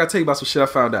segment, I gotta tell you about some shit I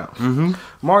found out.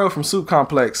 Mario from Soup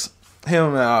Complex,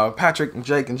 him, Patrick, and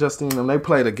Jake, and Justine, they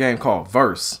played a game called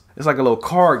Verse. It's like a little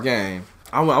card game.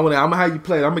 I'm gonna how you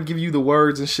play it. I'm gonna give you the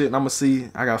words and shit, and I'm gonna see.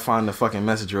 I gotta find the fucking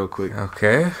message real quick.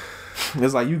 Okay.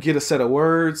 It's like you get a set of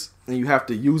words, and you have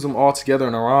to use them all together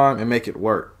in a rhyme and make it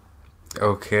work.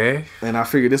 Okay. And I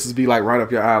figured this would be like right up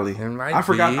your alley. I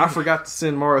forgot to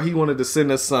send Mario. He wanted to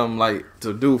send us some like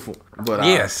to do for, but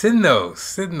yeah, send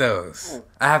those.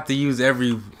 I have to use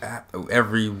every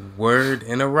word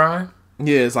in a rhyme.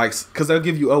 Yeah, it's like because they'll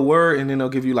give you a word and then they'll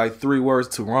give you like 3 words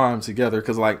to rhyme together.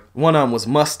 Because like one of them was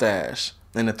mustache,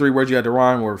 and the 3 words you had to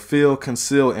rhyme were feel,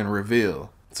 conceal, and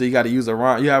reveal. So you got to use a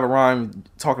rhyme. You have a rhyme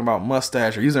talking about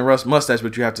mustache or using mustache,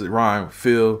 but you have to rhyme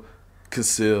feel,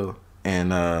 conceal,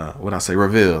 and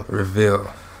reveal.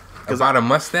 Reveal. About a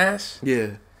mustache?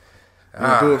 Yeah.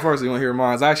 Do it first. You want to hear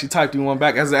mine? I actually typed you one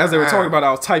back as they were talking about it.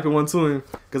 I was typing one to him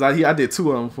because I did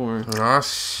 2 of them for him. Oh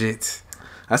shit!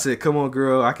 I said, "Come on,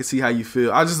 girl, I can see how you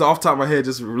feel." I just off the top of my head,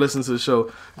 just listen to the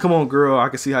show. Come on, girl, I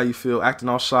can see how you feel. Acting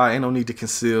all shy, ain't no need to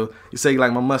conceal. You say you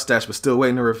like my mustache, but still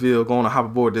waiting to reveal. Going to hop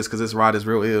aboard this because this ride is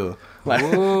real ill. Like,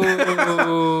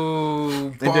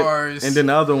 ooh, bars. And then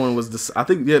the other one was the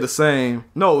same.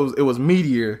 No, it was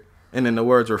meteor, and then the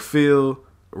words were feel,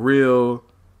 real,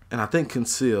 and I think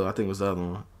conceal. I think was the other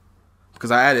one.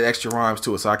 Because I added extra rhymes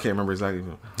to it, so I can't remember exactly.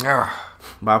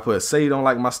 But I put, say you don't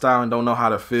like my style and don't know how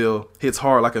to feel. Hits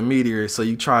hard like a meteor, so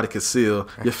you try to conceal.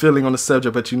 Your feeling on the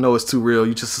subject, but you know it's too real.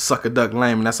 You just a sucker duck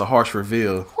lame, and that's a harsh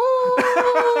reveal.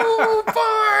 Ooh,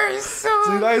 bars.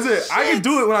 See, like I said, I can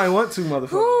do it when I want to,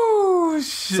 motherfucker. Ooh,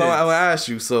 shit. So I'm going to ask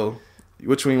you,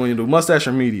 which one you want to do, mustache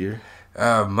or meteor?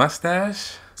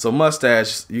 Mustache? So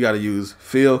mustache, you got to use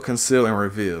feel, conceal, and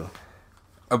reveal.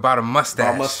 About a mustache.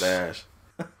 About mustache.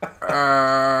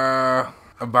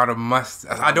 About a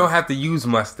mustache. I don't have to use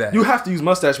mustache. You have to use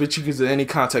mustache, but you can use it in any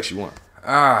context you want.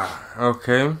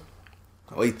 Okay.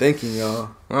 What you thinking,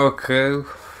 y'all? Okay.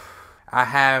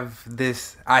 I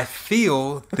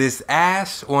feel this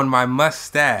ash on my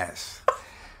mustache.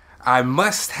 I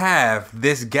must have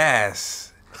this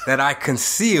gas that I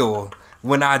conceal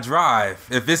when I drive.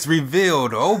 If it's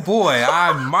revealed, oh boy,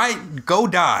 I might go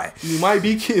die. You might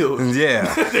be killed.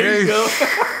 Yeah. There you go.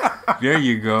 There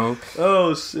you go.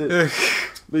 Oh shit.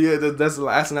 But yeah, that's the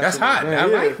last. That's hot. I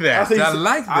like that. I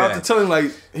like that. I have to tell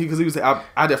him because he was. I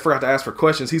forgot to ask for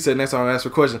questions. He said next time I ask for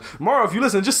questions. Mario, if you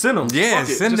listen, just send them. Yeah,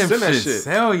 send them that shit.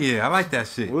 Hell yeah, I like that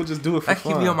shit. We'll just do it for fun. That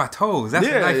keep me on my toes. That's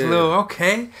a nice little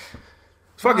okay.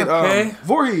 Fuck it.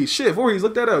 Voorhees,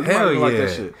 look that up. You might like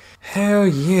that shit. Hell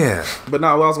yeah. But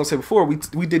now, what I was gonna say before,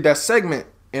 we did that segment,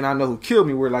 and I Know Who Killed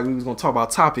Me, where like we was gonna talk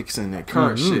about topics and that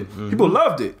current shit. People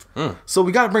loved it, so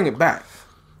we gotta bring it back.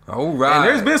 All right. And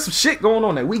there's been some shit going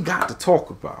on that we got to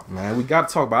talk about, man. We got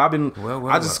to talk about.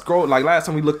 I just scrolled, like last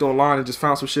time we looked online and just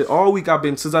found some shit. All week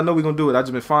since I know we're gonna do it, I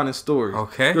just been finding stories.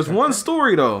 Okay. There's one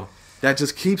story though that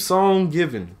just keeps on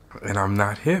giving. And I'm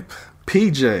not hip.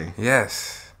 PJ.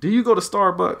 Yes. Do you go to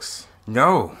Starbucks?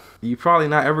 No. You probably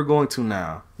not ever going to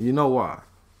now. You know why?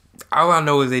 All I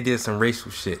know is they did some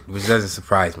racial shit, which doesn't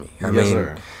surprise me. I mean,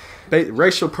 sir.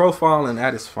 Racial profiling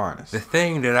at its finest. The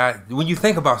thing that when you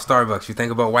think about Starbucks, you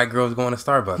think about white girls going to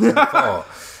Starbucks in the fall,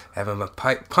 having a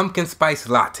pumpkin spice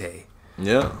latte.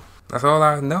 Yeah. That's all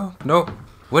I know. Nope.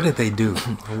 What did they do?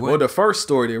 Well, the first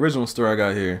story, the original story I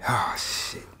got here. Oh,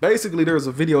 shit. Basically, there was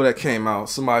a video that came out.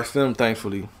 Somebody filmed,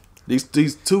 thankfully.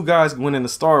 These 2 guys went into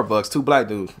Starbucks, 2 black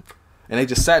dudes, and they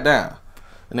just sat down.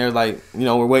 And they were like,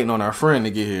 we're waiting on our friend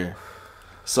to get here.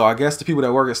 So I guess the people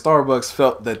that work at Starbucks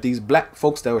felt that these black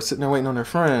folks that were sitting there waiting on their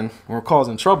friend were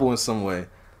causing trouble in some way.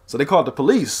 So they called the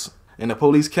police, and the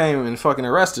police came and fucking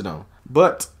arrested them.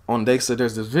 But they said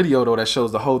there's this video though that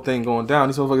shows the whole thing going down.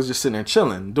 These motherfuckers just sitting there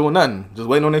chilling, doing nothing, just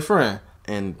waiting on their friend.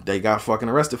 And they got fucking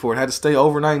arrested for it. Had to stay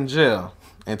overnight in jail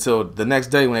until the next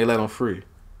day when they let them free.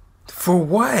 For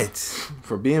what?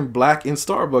 For being black in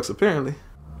Starbucks, apparently.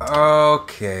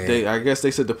 Okay. I guess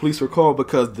they said the police were called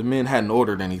because the men hadn't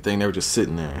ordered anything. They were just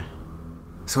sitting there.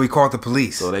 So he called the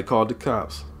police. So they called the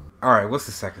cops. All right, what's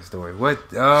the second story? What?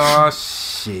 Oh,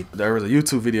 shit. There was a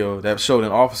YouTube video that showed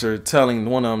an officer telling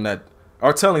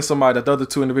telling somebody that the other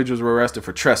 2 individuals were arrested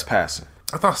for trespassing.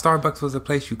 I thought Starbucks was a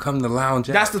place you come to lounge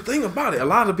at. That's the thing about it. A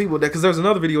lot of people because there's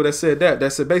another video that said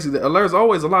basically there's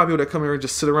always a lot of people that come here and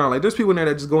just sit around. Like there's people in there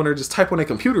that just go in there and just type on their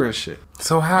computer and shit.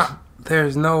 So how?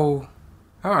 There's no.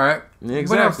 All right. Yeah,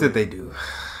 exactly. What else did they do?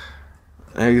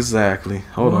 Exactly.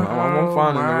 Hold on. I'm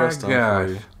finding the rest of it for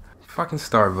you. Fucking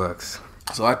Starbucks.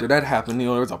 So after that happened, there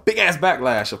was a big ass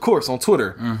backlash, of course, on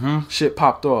Twitter. Shit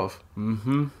popped off.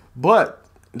 But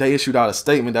they issued out a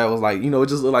statement that was like, it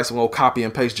just looked like some old copy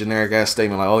and paste generic ass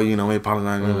statement like, oh, we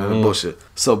apologize, bullshit.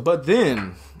 So, but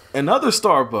then another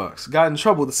Starbucks got in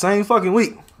trouble the same fucking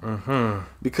week.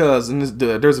 Because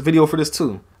there's a video for this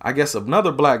too. I guess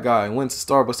another black guy went to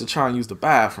Starbucks to try and use the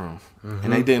bathroom,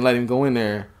 and they didn't let him go in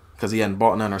there because he hadn't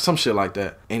bought none or some shit like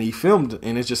that. And he filmed,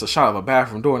 and it's just a shot of a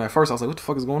bathroom door. And at first I was like, what the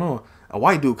fuck is going on? A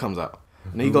white dude comes out,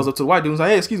 and then he goes up to the white dude and he's like,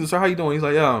 hey, excuse me, sir, how you doing? He's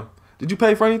like, did you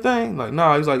pay for anything? Like,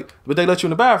 nah. He's like, but they let you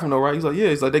in the bathroom though, right? He's like, yeah.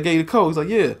 He's like, they gave you the code. He's like,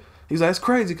 yeah. He's like, it's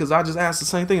crazy because I just asked the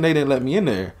same thing and they didn't let me in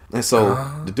there. And so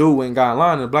the dude went and got in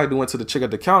line, and the black dude went to the chick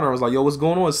at the counter and was like, yo, what's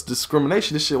going on? It's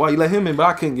discrimination, this shit. Why you let him in but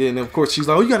I couldn't get in? And of course she's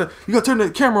like, oh, you gotta turn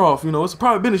the camera off. It's a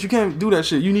private business. You can't do that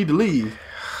shit. You need to leave.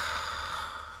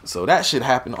 So that shit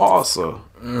happened also.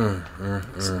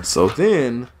 So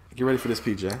then, get ready for this,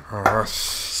 PJ.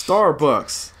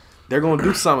 Starbucks, they're gonna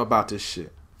do something about this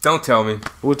shit. Don't tell me.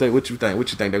 What you think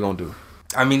they're gonna do?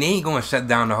 I mean, they ain't gonna shut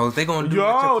down the whole. They gonna do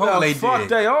what Chipotle did. Fuck,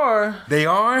 they are. They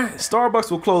are? Starbucks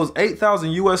will close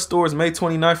 8,000 U.S. stores May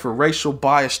 29th for racial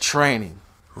bias training.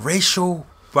 Racial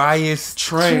bias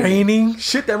training?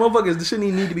 Shit that motherfuckers shouldn't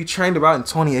even need to be trained about in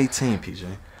 2018, PJ.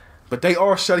 But they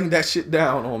are shutting that shit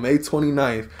down on May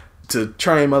 29th to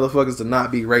train motherfuckers to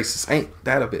not be racist. Ain't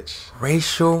that a bitch?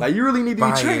 Racial Like, you really need to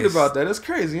be trained about that. That's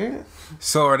crazy, ain't it?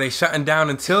 So are they shutting down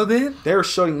until then? They're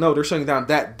shutting down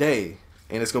that day.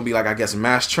 And it's going to be like, I guess,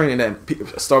 mass training that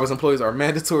Starbucks employees are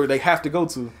mandatory. They have to go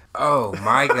to. Oh,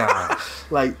 my gosh.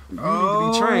 Like, you need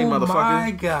to be trained, motherfucker. Oh,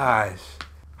 my gosh.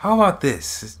 How about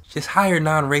this? Just hire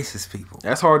non-racist people.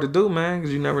 That's hard to do, man,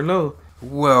 because you never know.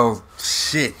 Well,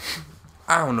 shit.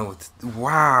 I don't know what to...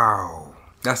 Wow.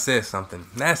 That says something.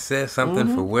 That says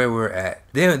something for where we're at.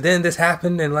 Then this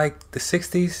happened in, like, the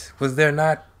 60s? Was there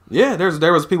not... Yeah,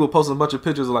 there was people posting a bunch of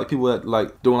pictures of like people that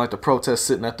like doing like the protests,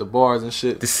 sitting at the bars and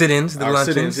shit. The sit-ins, the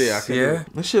luncheons, yeah,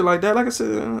 and shit like that. Like I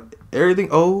said, everything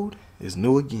old is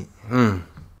new again.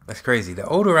 That's crazy. The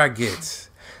older I get,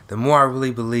 the more I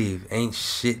really believe ain't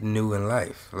shit new in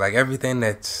life. Like everything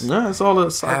that's it's all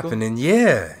a cycle. Happening.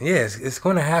 Yeah, it's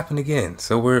going to happen again.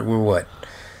 So we're what?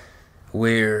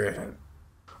 We're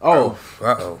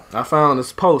I found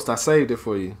this post. I saved it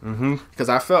for you. Because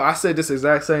I said this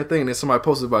exact same thing, and then somebody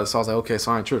posted about it, so I was like, okay,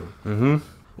 so I ain't tripping.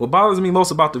 What bothers me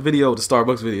most about the video, the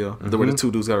Starbucks video, where the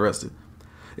two dudes got arrested,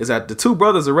 is that the two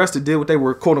brothers arrested did what they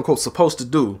were quote unquote supposed to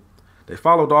do. They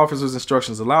followed the officer's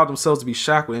instructions, allowed themselves to be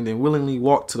shackled, and then willingly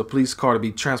walked to the police car to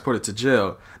be transported to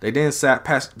jail. They then sat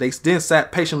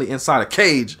patiently inside a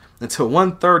cage until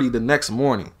 1:30 the next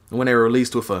morning, when they were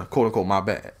released with a quote unquote my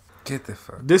bad. Get the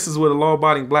fuck. This is what a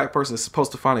law-abiding black person is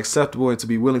supposed to find acceptable and to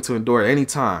be willing to endure at any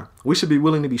time. We should be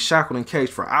willing to be shackled and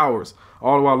caged for hours,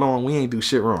 all the while knowing we ain't do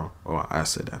shit wrong. Oh, I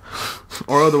said that.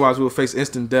 Or otherwise we will face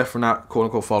instant death for not,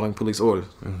 quote-unquote, following police orders.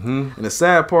 And the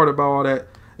sad part about all that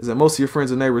is that most of your friends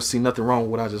and neighbors see nothing wrong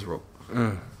with what I just wrote.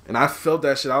 And I felt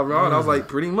that shit out loud. I was like,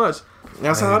 pretty much.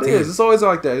 That's how it is. It's always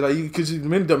like that. Like, because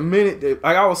the minute,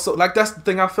 like, I was so, like, that's the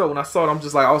thing I felt when I saw it. I'm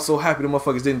just like, I was so happy the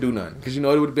motherfuckers didn't do nothing. Because, it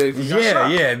would have been,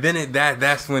 yeah. Then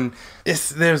that's when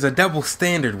there's a double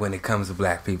standard when it comes to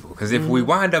black people. Because if we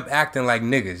wind up acting like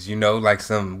niggas, like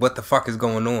some, what the fuck is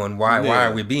going on? Why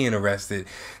are we being arrested?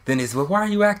 Then it's, well, why are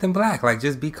you acting black? Like,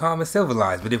 just be calm and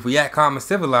civilized. But if we act calm and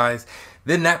civilized,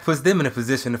 then that puts them in a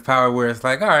position of power where it's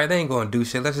like, all right, they ain't going to do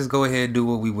shit. Let's just go ahead and do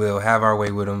what we will, have our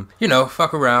way with them.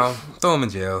 Fuck around, throw them in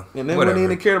jail. And then we didn't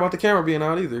even care about the camera being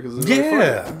out either. Cause like,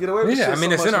 get away with shit I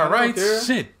mean, it's in our rights.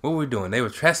 Shit. What were we doing?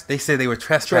 They said they were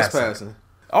trespassing.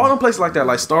 All them places like that,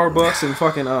 like Starbucks and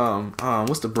fucking,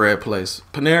 what's the bread place?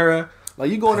 Panera. Like,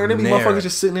 you go in there, they be motherfuckers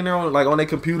just sitting in there on their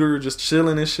computer, just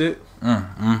chilling and shit.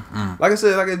 Like I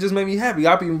said, it just made me happy.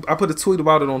 I put a tweet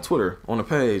about it on Twitter, on the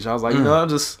page. I was like,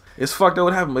 it's fucked up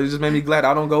what happened, but it just made me glad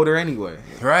I don't go there anyway.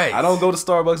 Right. I don't go to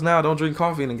Starbucks now, I don't drink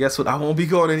coffee, and guess what? I won't be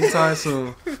going anytime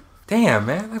soon. Damn,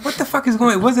 man. Like, what the fuck is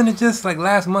going on? Wasn't it just, like,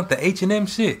 last month, the H&M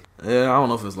shit? Yeah, I don't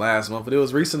know if it was last month, but it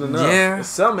was recent enough. Yeah. It's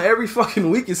something every fucking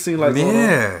week it seemed like.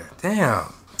 Yeah.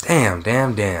 Damn.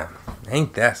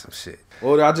 Ain't that some shit?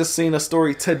 Well, I just seen a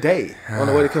story today on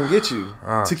the way to come get you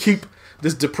to keep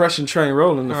this depression train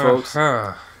rolling, folks.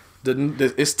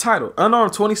 It's titled,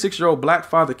 Unarmed 26-year-old black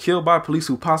father killed by police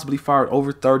who possibly fired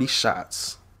over 30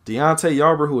 shots. Deontay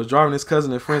Yarber, who was driving his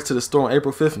cousin and friends to the store on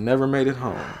April 5th, never made it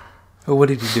home. Well, what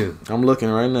did he do? I'm looking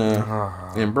right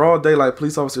now. In broad daylight,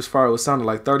 police officers fired what sounded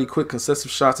like 30 quick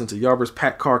consecutive shots into Yarber's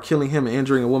packed car, killing him and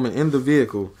injuring a woman in the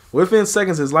vehicle. Within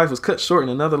seconds, his life was cut short,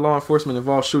 and another law enforcement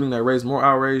involved shooting that raised more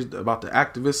outrage about the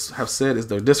activists have said is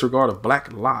their disregard of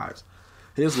black lives.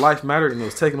 His life mattered, and it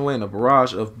was taken away in a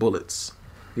barrage of bullets.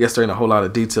 I guess there ain't a whole lot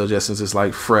of detail just since it's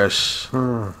like fresh.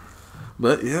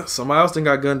 But yeah, somebody else then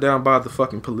got gunned down by the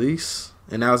fucking police.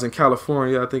 And that was in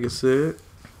California, I think it said.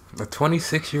 A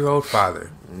 26-year-old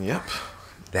father. Yep.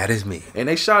 That is me. And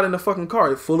they shot in the fucking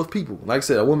car full of people. Like I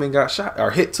said, a woman got shot or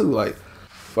hit too. Like,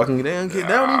 fucking, they don't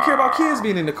even care about kids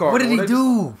being in the car. What did he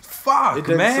do? Fuck, it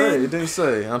didn't man. Say. It didn't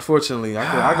say. Unfortunately,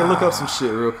 I can look up some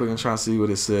shit real quick and try and see what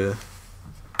it said.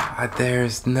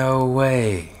 There's no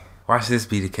way. Watch this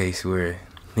be the case where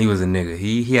he was a nigga.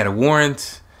 He had a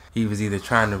warrant. He was either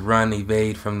trying to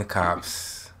evade from the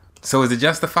cops. So is it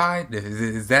justified?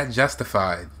 Is that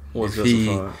justified? What's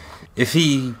justified? If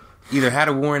he either had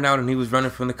a warrant out and he was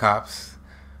running from the cops,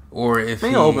 or if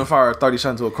he opened fire 30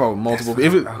 shots into a car with multiple.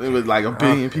 If it was like a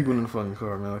billion people in the fucking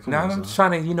car, man. Like, now I'm just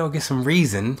trying to get some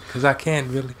reason because I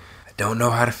don't know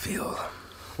how to feel.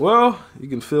 Well, you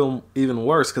can feel even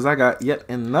worse because I got yet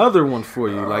another one for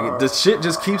you. Like the shit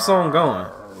just keeps on going.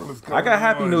 I got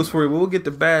happy news for you, but we'll get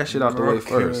the bad shit out the way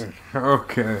first.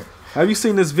 Okay. Have you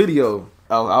seen this video?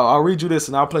 I'll read you this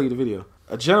and I'll play you the video.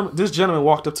 This gentleman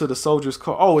walked up to the soldier's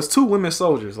car. Oh, it's 2 women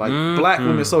soldiers, like black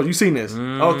women soldiers. You seen this?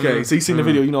 Okay, so you seen the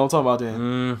video. You know what I'm talking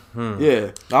about then.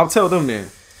 Yeah, I'll tell them then.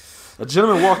 A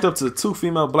gentleman walked up to 2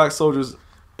 female black soldiers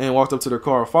and walked up to their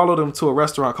car, followed them to a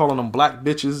restaurant, calling them black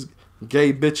bitches,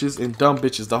 gay bitches, and dumb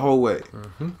bitches the whole way.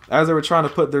 As they were trying to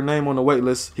put their name on the wait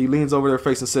list, he leans over their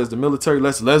face and says, "The military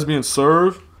lets lesbians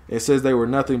serve?" It says they were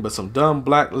nothing but some dumb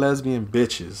black lesbian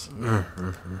bitches.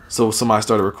 So somebody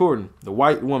started recording. The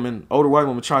older white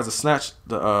woman tries to snatch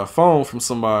the phone from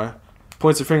somebody,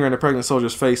 points her finger in the pregnant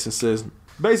soldier's face and says,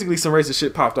 basically some racist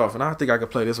shit popped off. And I think I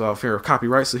could play this without fear of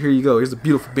copyright. So here you go. Here's the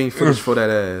beautiful bean footage for that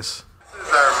ass. This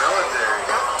is our military.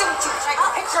 Don't you take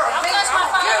a picture of me? You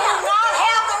do not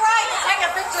have the right to take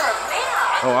a picture of me.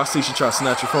 Oh, I see she tried to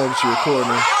snatch your phone, but she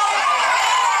recording her.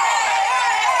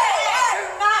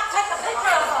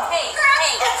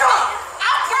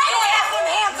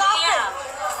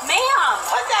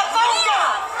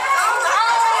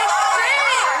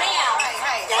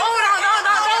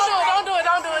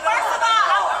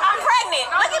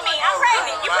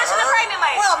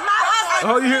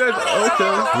 Oh, you hear that?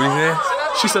 Okay. What you said?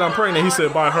 She said, "I'm pregnant." He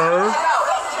said, "By her."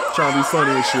 Trying to be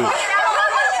funny and shit.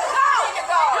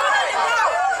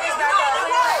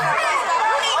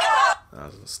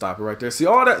 Stop it right there. See,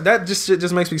 all that shit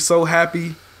just makes me so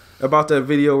happy about that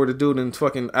video where the dude in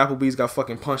fucking Applebee's got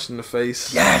fucking punched in the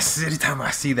face. Yes, anytime I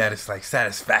see that, it's like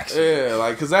satisfaction. Yeah,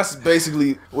 like, because that's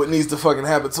basically what needs to fucking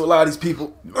happen to a lot of these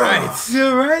people. Right,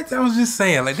 right? I was just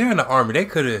saying, like, they're in the army. They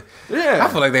could have, I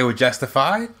feel like they were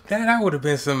justified. That would have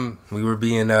been some, we were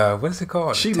being, what is it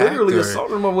called? She literally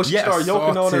assaulted him when she started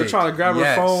yoking on her, trying to grab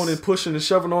her phone and pushing and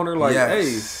shoving on her, like, hey,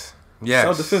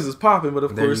 self-defense is popping, but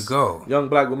of course, young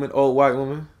black woman, old white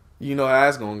woman. You know how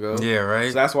that's gonna go. Yeah, right.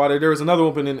 So that's why there was another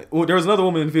woman in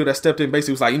the field that stepped in,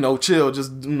 basically was like, chill,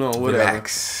 just whatever.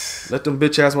 Relax. Let them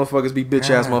bitch ass motherfuckers be bitch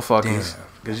ass motherfuckers.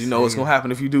 Because you know what's gonna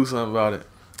happen if you do something about it.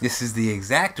 This is the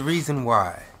exact reason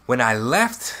why. When I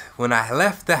left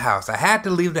the house, I had to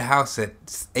leave the house at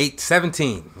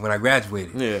 17 when I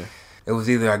graduated. Yeah. It was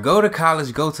either I go to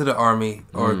college, go to the army,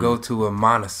 or go to a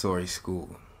Montessori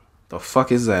school. The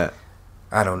fuck is that?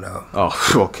 I don't know.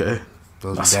 Oh, okay.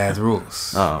 Those are Dad's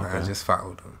rules. Oh, okay. I just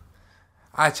followed them.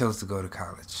 I chose to go to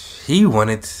college. He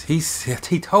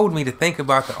told me to think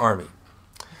about the army.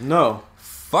 No.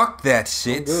 Fuck that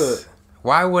shit. I'm good.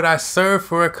 Why would I serve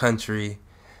for a country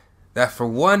that for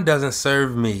 1 doesn't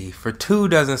serve me, for 2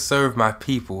 doesn't serve my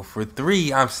people, for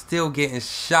 3 I'm still getting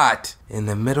shot in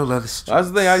the middle of the street?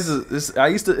 That's the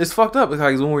thing. It's fucked up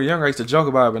because when we were younger I used to joke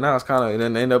about it, but now it's kind of, and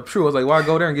then end up true. I was like, why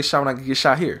go there and get shot when I can get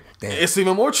shot here? Damn. It's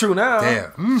even more true now.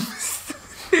 Damn.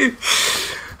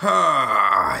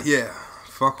 Yeah.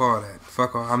 Fuck all that.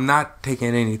 Fuck all. I'm not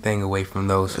taking anything away from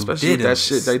those who especially did with that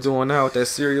shit they doing now with that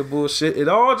Syria bullshit. It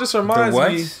all just reminds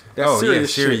me that Syria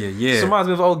shit. Yeah. It reminds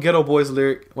me of the old Ghetto Boys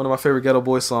lyric, one of my favorite Ghetto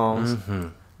Boys songs.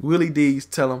 Willie D's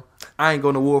tell him, "I ain't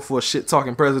going to war for a shit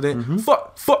talking president.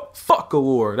 Fuck a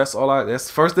war." That's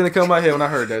the first thing that come to my head when I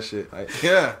heard that shit. Like,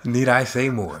 yeah. Need I say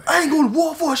more? I ain't going to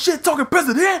war for a shit talking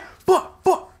president.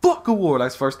 Fuck a war.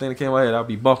 That's the first thing that came to my head. I'll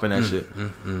be bumping that shit.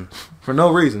 For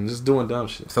no reason. Just doing dumb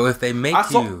shit. So if they make I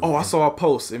saw a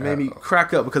post. It made me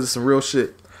crack up because it's some real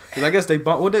shit. Cause I guess they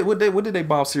bomb. What did they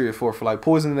bomb Syria for? For like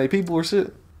poisoning their people or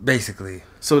shit? Basically.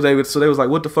 So they was like,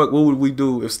 what the fuck? What would we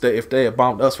do if they had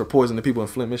bombed us for poisoning the people in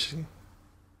Flint, Michigan?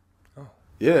 Oh.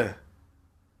 Yeah.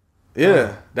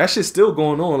 Yeah. That shit's still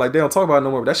going on. Like, they don't talk about it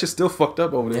no more, but that shit's still fucked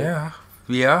up over there. Yeah.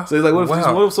 Yeah. So it's like, what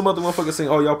if some other motherfucker saying,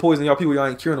 "Oh, y'all poisoning y'all people, y'all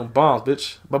ain't curing them bombs,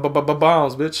 bitch.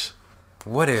 Bombs, bitch."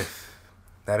 What if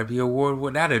That'd be a World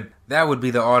War. That would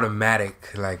be the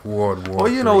automatic like World War.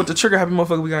 Well, you know, with the trigger happy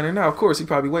motherfucker we got in there now, of course he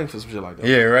probably waiting for some shit like that.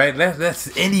 Yeah, right.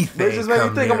 That's anything. But it just made me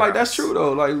think. I'm like, that's true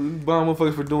though. Like, we bomb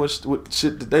motherfuckers for doing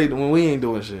shit today when we ain't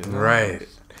doing shit. You know? Right.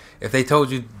 If they told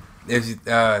you, if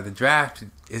the draft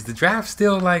is the draft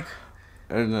still like,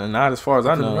 not as far as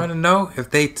I know. I don't know if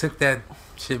they took that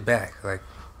shit back, like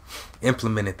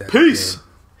implemented that. Peace. Again.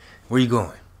 Where you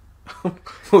going?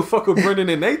 Well, fuck with Brendan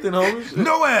and Nathan, homie.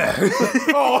 Nowhere.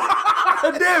 Oh,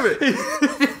 damn it.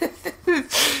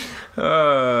 Shit.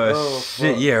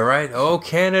 Fuck. Yeah, right. Oh,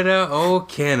 Canada.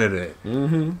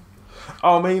 Mm-hmm.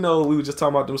 Oh, man, you know, we were just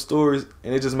talking about them stories,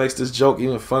 and it just makes this joke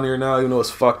even funnier now, even though it's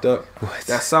fucked up. What?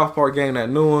 That South Park game, that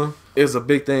new one, is a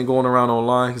big thing going around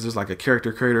online because there's like a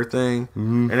character creator thing,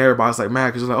 and everybody's like mad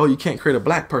because it's like, oh, you can't create a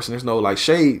black person. There's no like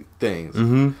shade things.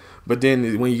 Mm-hmm. But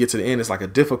then when you get to the end, it's like a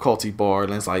difficulty bar,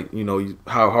 and it's like, you know,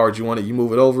 how hard you want it, you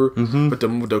move it over. Mm-hmm. But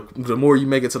the more you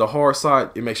make it to the hard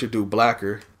side, it makes your dude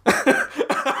blacker. I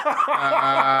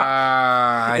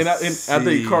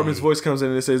think Cartman's voice comes in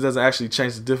and it says it doesn't actually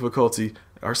change the difficulty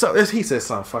or so. He says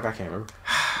something. Fuck, I can't remember.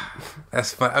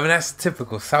 That's fun. I mean, that's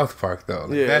typical South Park though.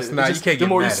 Like, yeah, that's not. Just, you can't the get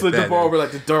more mad you slid at the bar over, like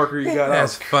the darker you got.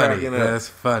 That's funny. That's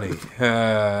funny.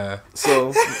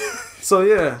 So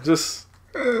yeah, just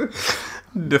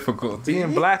difficult.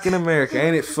 Being black in America,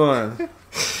 ain't it fun?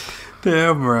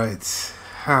 Damn right.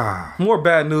 More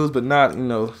bad news, but not, you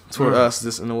know, toward us.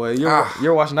 This in a way.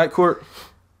 You're watching Night Court.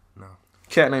 No.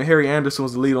 Cat named Harry Anderson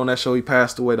was the lead on that show. He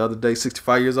passed away the other day,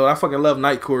 65 years old. I fucking love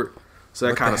Night Court. So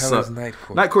that kind of sucks. Night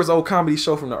Court? Night Court's an old comedy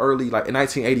show from the early, like, in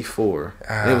 1984.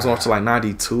 And it was on to like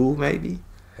 92, maybe.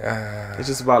 It's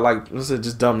just about like,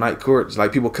 just dumb Night Court. It's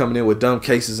like people coming in with dumb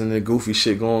cases and then goofy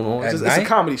shit going on. It's a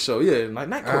comedy show, yeah. Like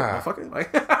Night Court, motherfucker. Like,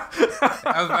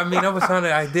 I mean, I was trying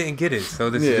to, I didn't get it, so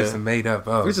this is just a made up.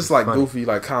 Oh, it's just like funny. Goofy,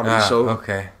 like comedy show.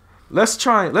 Okay. Let's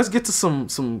get to some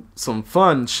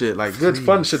fun shit, like good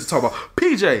fun shit to talk about.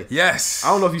 PJ. Yes.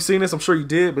 I don't know if you've seen this. I'm sure you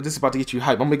did, but this is about to get you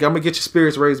hype. I'm gonna get your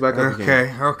spirits raised back up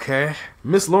again. Okay.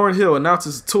 Miss Lauryn Hill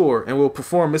announces a tour and will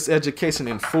perform Miss Education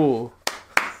in full.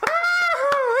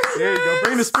 There you go.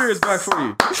 Bring the spirits back for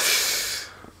you.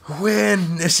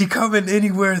 When is she coming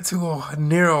anywhere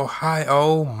near Ohio?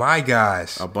 Oh my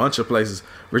gosh. A bunch of places.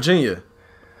 Virginia,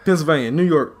 Pennsylvania, New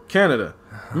York, Canada,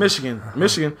 Michigan,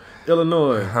 Illinois,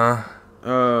 Illinois,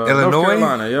 North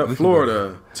Carolina,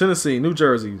 Florida, Tennessee, New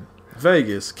Jersey,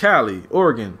 Vegas, Cali,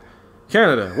 Oregon,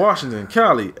 Canada, Washington,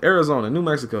 Cali, Arizona, New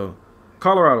Mexico,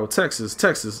 Colorado,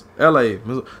 Texas, LA.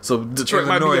 So Detroit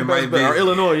Illinois might be or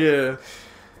Illinois, yeah.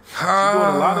 She's doing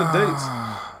a lot of dates.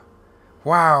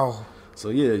 Wow. So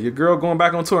yeah, your girl going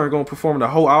back on tour and going to perform the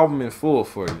whole album in full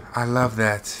for you. I love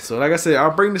that. So like I said,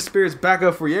 I'll bring the spirits back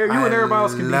up for you. You and everybody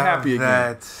else can be happy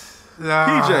again.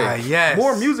 PJ, yes.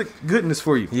 More music goodness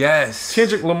for you. Yes.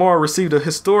 Kendrick Lamar received a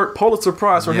historic Pulitzer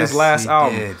Prize for his last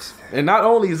album. Did. And not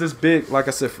only is this big, like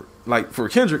I said, for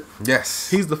Kendrick, yes,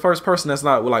 he's the first person that's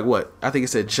not like what? I think it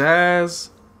said jazz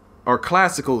or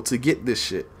classical to get this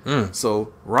shit.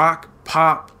 So rock,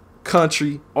 pop,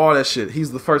 country, all that shit.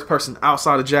 He's the first person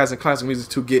outside of jazz and classical music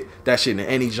to get that shit in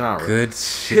any genre. Good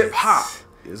shit. Hip hop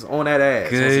is on that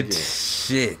ass. Good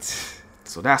shit.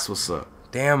 So that's what's up.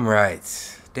 Damn right.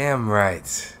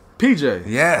 PJ.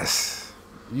 Yes.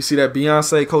 You see that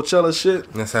Beyonce Coachella shit?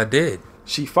 Yes, I did.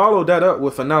 She followed that up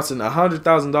with announcing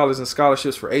 $100,000 in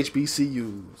scholarships for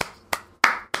HBCUs.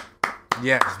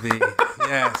 Yes, B.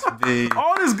 Yes, B.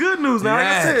 All this good news now.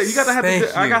 Yes, like I said, you gotta have the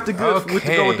good. I got the good with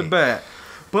to go with the bad.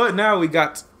 But now we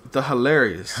got the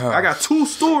hilarious. I got two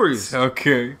stories.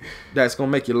 Okay. That's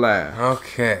gonna make you laugh.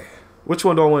 Okay. Which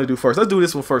one do I want to do first? Let's do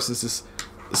this one first since it's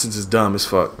dumb as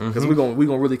fuck. Because we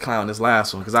gonna really clown this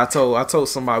last one. Because I told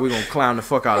somebody we gonna clown the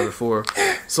fuck out of it before.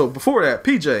 So before that,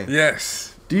 PJ.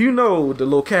 Yes. Do you know the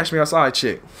little Cash Me Outside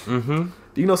chick? Mm-hmm.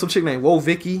 Do you know some chick named Whoa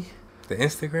Vicky? The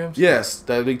Instagram chick? Yes.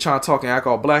 That they trying to talk and act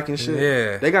all black and shit.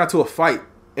 Yeah. They got into a fight.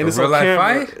 And it's real on life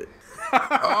camera. Fight?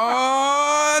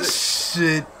 Oh shit.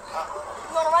 You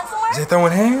wanna run somewhere? Is they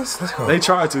throwing hands? Let's go. They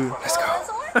tried to. Let's go.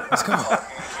 Let's go. Why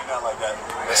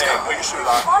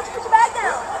don't you put your bag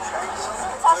down?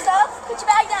 Tough stuff? Put your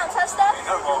bag down, tough stuff.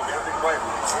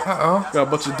 Uh-oh. Got a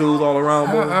bunch of dudes all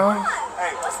around. What's up?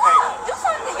 Do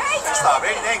something. You're 18. Stop. They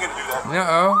ain't gonna do that.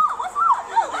 Uh-oh. What's up?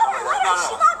 No,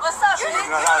 what's up?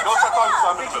 Don't start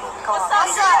talking to me.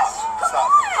 What's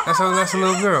up? Come on. That's a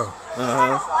little girl. Come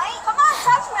on,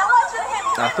 touch me. I want you to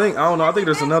hit me. I think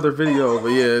there's another video, but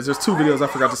yeah, there's two videos I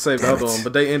forgot to save the other one.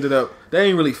 But they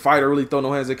ain't really fight or really throw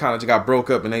no hands. They kind of just got broke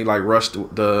up and they like rushed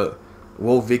the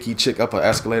Whoa Vicky chick up an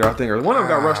escalator, I think, or one of them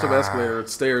got rushed up an escalator,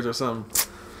 stairs or something.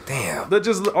 Damn. But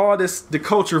just all this, the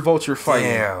culture vulture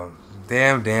fighting.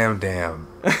 Damn.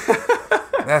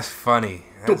 That's funny.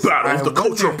 The battle of the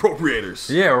culture appropriators.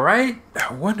 Yeah, right?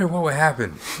 I wonder what would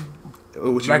happen.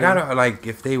 What you Like, mean? I don't, like,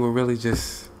 if they were really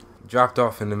just dropped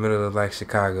off in the middle of, like,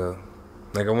 Chicago.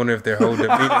 Like, I wonder if their whole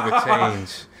demeanor would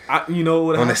change. You know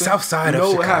what On happened? the south side you of know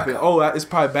what Chicago. happened? Oh, it's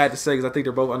probably bad to say because I think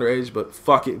they're both underage, but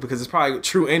fuck it because it's probably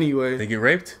true anyway. They get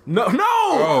raped? No.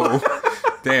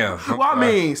 Oh. Damn. Well, I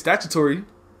mean, statutory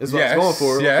is what I was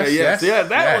going for. Yes, Okay, yes, yeah,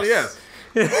 that one, yes.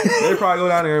 yes. They probably go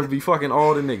down there and be fucking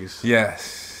all the niggas.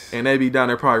 Yes. And they be down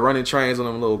there probably running trains on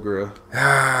them little girl.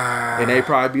 And they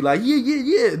probably be like,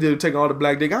 yeah. They're taking all the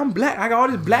black dick. I'm black. I got all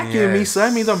this black in me, so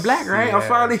that means I'm black, right? I'm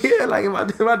finally here. Like, am I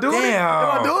doing it?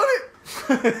 Am I doing it?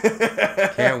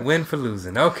 Can't win for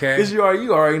losing. Okay. Cause you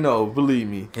already know, believe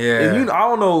me. Yeah. And I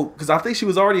don't know, cause I think she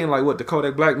was already in like the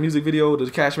Kodak Black music video, the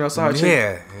Cash Me Outside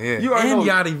chick. Yeah. You already and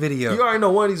know, Yachty video. You already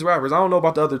know one of these rappers. I don't know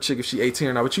about the other chick if she 18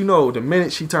 or not, but you know the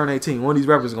minute she turned 18, one of these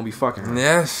rappers is gonna be fucking her.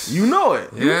 Yes. You know it.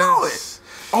 You know it. Yes.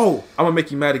 Oh, I'm gonna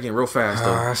make you mad again real fast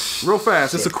though. Real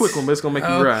fast. It's a quick one, but it's gonna make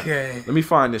you rap. Okay. Let me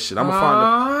find this shit. I'm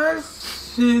gonna find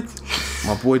shit.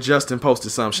 My boy Justin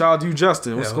posted something. Shout out to you,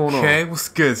 Justin. What's going on? Okay, what's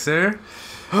good, sir?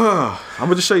 I'm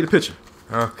gonna just show you the picture.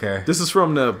 Okay. This is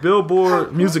from the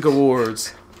Billboard Music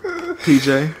Awards.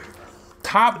 PJ.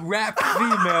 Top rap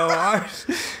female.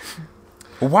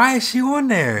 Why is she on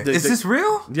there? Is this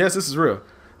real? Yes, this is real.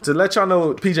 To let y'all know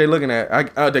what PJ looking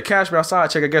at, the Cash Me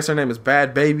Outside chick, I guess her name is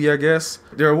Bad Baby, I guess.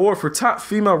 Their award for top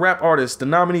female rap artist, the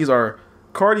nominees are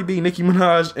Cardi B, Nicki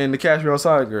Minaj, and the Cash Me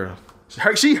Outside girl.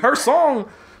 Her song,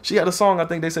 she had a song, I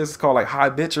think they said it's called like High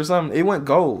Bitch or something. It went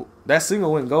gold. That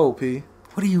single went gold, P.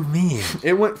 What do you mean?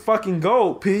 It went fucking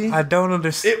gold, P. I don't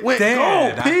understand. It went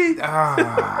gold, P.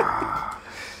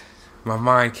 My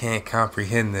mind can't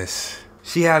comprehend this.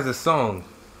 She has a song.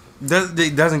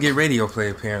 It doesn't get radio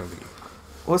play, apparently.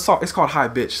 Well, it's called High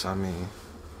Bitch, I mean.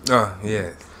 Oh,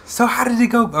 yeah. So how did it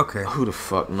go? Okay. Who the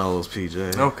fuck knows,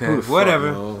 PJ? Okay. Who the Whatever.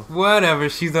 fuck knows? Whatever.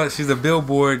 She's a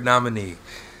Billboard nominee.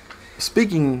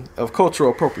 Speaking of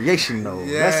cultural appropriation, though,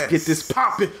 let's get this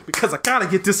popping because I gotta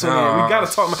get this one in. We gotta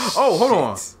talk. Hold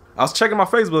on. I was checking my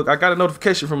Facebook. I got a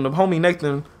notification from the homie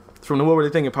Nathan from the What Were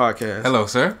They Thinking podcast. Hello,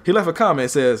 sir. He left a comment. It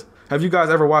says, "Have you guys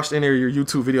ever watched any of your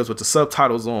YouTube videos with the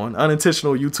subtitles on?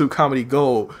 Unintentional YouTube comedy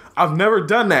gold." I've never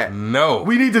done that. No.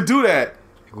 We need to do that.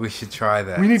 We should try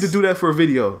that. We need to do that for a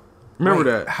video. Remember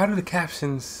that. How do the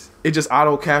captions? It just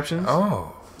auto captions.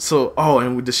 Oh. So,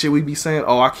 and with the shit we be saying,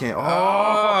 I can't.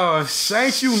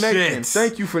 Thank you, Nathan. Shit.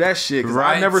 Thank you for that shit. Because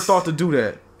Right. I never thought to do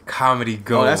that. Comedy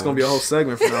gold. Oh, that's going to be a whole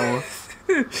segment from now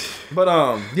on.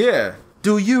 But, yeah.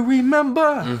 Do you remember?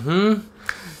 Mm-hmm.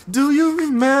 Do you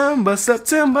remember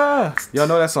September? Y'all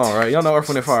know that song, right? Y'all know Earth,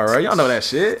 Wind & Fire, right? Y'all know that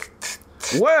shit.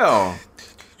 Well,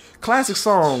 classic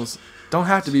songs don't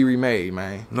have to be remade,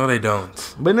 man. No, they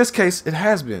don't. But in this case, it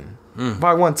has been.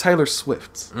 By one Taylor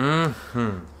Swift.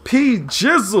 Mm-hmm. P.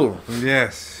 Jizzle.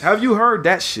 Yes. Have you heard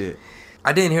that shit?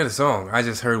 I didn't hear the song. I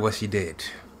just heard what she did.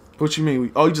 What you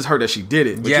mean? Oh, you just heard that she did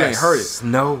it, but you ain't heard it.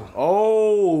 No.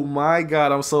 Oh my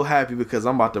God, I'm so happy because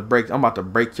I'm about to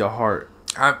break your heart.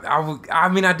 I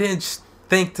mean, I didn't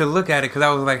think to look at it because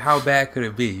I was like, how bad could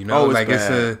it be? You know, Oh, it's like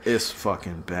bad. It's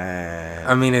fucking bad.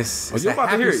 I mean, it's you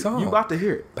about to hear it. Song. You about to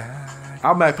hear it. Bad.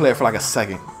 I might play it for like a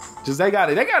second. Just they got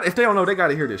it. If they don't know, they got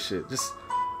to hear this shit. Just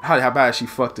how bad she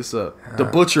fucked this up. The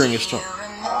butchering is strong.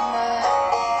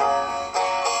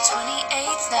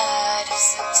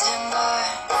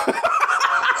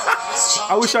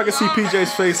 I wish I could see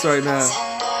PJ's face right now.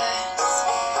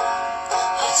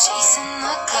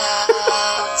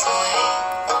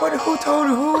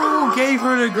 Who gave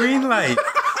her the green light?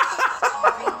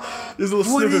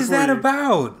 What is that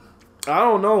about? I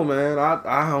don't know, man. I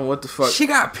don't know what the fuck. She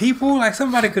got people? Like,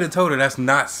 somebody could have told her that's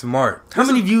not smart. How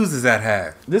many views does that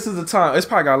have? This is the time. It's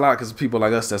probably got a lot because of people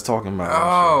like us that's talking about it.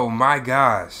 Oh, my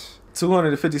gosh.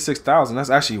 256,000. That's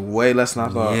actually way less than I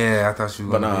thought. Yeah, I thought you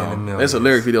were going to be in the millions. It's a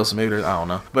lyric video, so maybe I don't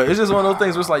know. But it's just one of those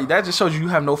things where it's like, that just shows you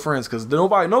have no friends because no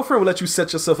friend will let you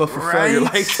set yourself up for failure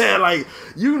like that. Like,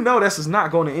 you know this is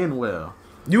not going to end well.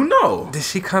 You know. Did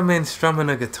she come in strumming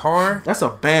a guitar? That's a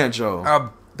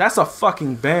banjo. That's a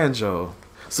fucking banjo.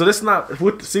 So that's not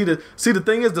see the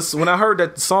thing is this, when I heard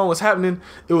that the song was happening,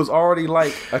 it was already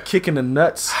like a kick in the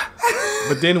nuts.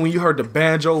 But then when you heard the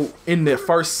banjo in the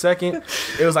first second,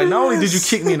 it was like not only did you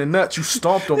kick me in the nuts, you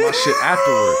stomped on my shit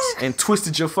afterwards and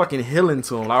twisted your fucking heel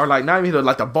into him, or like not even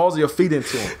like the balls of your feet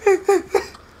into him.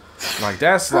 Like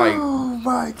that's like, oh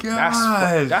my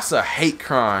god, that's a hate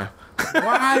crime.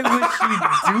 Why would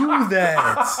she do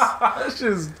that? That's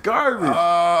just garbage.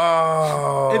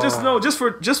 Oh. And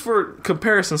just for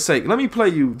comparison's sake, let me play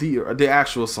you the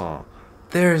actual song.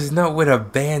 There's no with a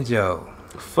banjo.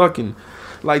 Fucking,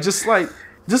 like just like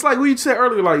what you said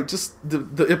earlier, like just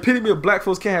the epitome of black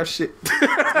folks can't have shit.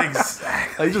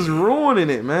 Exactly. Like just ruining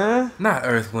it, man. Not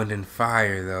Earth, Wind, and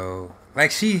Fire though.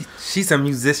 Like she's a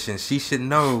musician. She should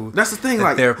know. That's the thing. That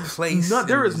like their place.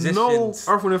 there is no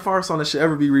Earth, Wind, and Fire song that should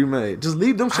ever be remade. Just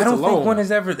leave them shits alone. I don't think one has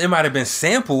ever. It might have been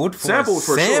sampled. Sure.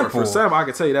 For sample, I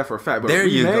can tell you that for a fact. But there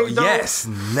you go. though, Yes,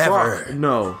 never.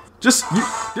 No. Just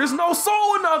there's no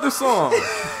soul in the other song.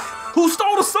 Who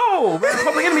stole the soul? Man,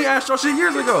 Public Enemy asked y'all shit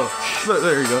years ago. Look,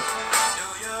 there you go.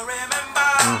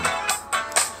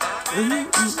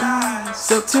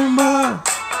 September.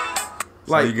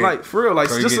 Like for real, like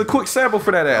just a quick sample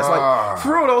for that ass. Like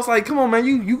for real though, it's like, come on man,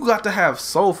 you got to have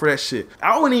soul for that shit.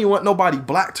 I wouldn't even want nobody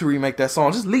black to remake that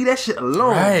song. Just leave that shit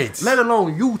alone. Right. Let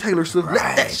alone you, Taylor Swift. Right.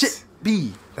 Let that shit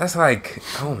be. That's like,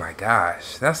 oh my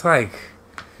gosh. That's like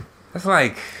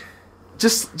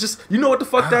just you know what the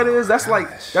fuck that is? That's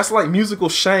like musical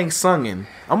Shang Tsunging.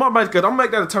 I'm gonna make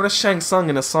that a term. That's Shang Tsung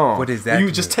in a song. What is that?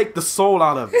 You just take the soul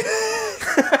out of it.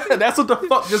 That's what the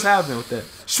fuck just happened with that.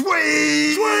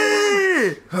 Sweet.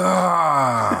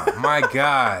 Oh my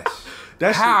gosh.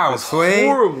 That How, shit was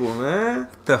horrible, man.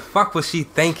 The fuck was she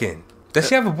thinking? Does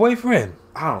she have a boyfriend?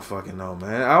 I don't fucking know,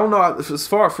 man. I don't know. I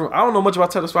don't know much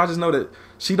about Taylor Swift. I just know that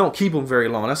she don't keep him very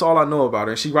long. That's all I know about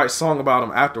her. And she writes song about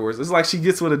him afterwards. It's like she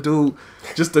gets with a dude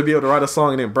just to be able to write a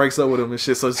song and then breaks up with him and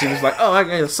shit. So she was like, oh, I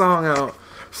got a song out.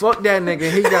 Fuck that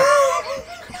nigga.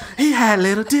 He had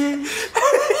little dick.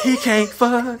 He can't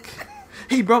fuck.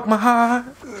 He broke my heart.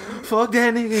 Fuck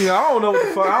that nigga. I don't know what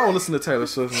the fuck. I don't listen to Taylor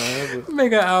Swift, man.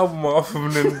 Make an album off him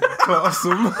and then toss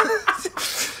him.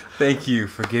 Thank you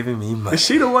for giving me money. Is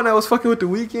she the one that was fucking with The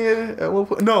Weeknd at one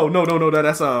point? No.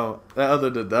 That's the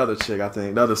other chick, I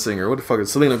think. The other singer. What the fuck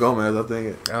is Selena Gomez? I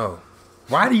think. Oh,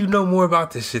 why do you know more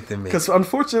about this shit than me? Because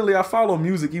unfortunately, I follow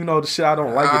music, even though the shit I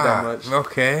don't like it that much.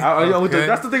 Okay.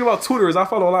 That's the thing about Twitter is I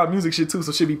follow a lot of music shit too,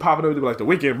 so shit be popping up. They be like, The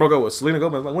Weeknd broke up with Selena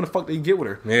Gomez. Like, when the fuck did you get with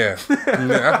her? Yeah.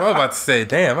 I was about to say,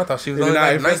 damn, I thought she was only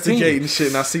like 19. Investigating shit,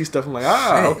 and I see stuff. I'm like,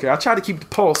 okay. I try to keep the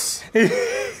pulse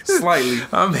slightly.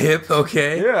 I'm hip,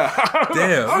 okay. Yeah.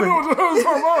 Damn. I know what I was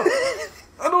talking about.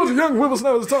 I know what the young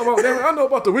whippersnappers talking about. Damn it, I know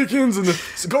about the Weekends and the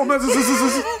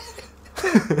Gomez's.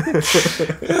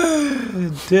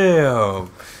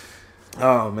 Damn.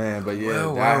 Oh man, but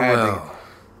yeah, I had to,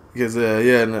 because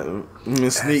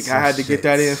Miss Sneak, I had to get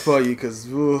that in for you, because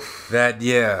And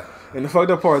the fucked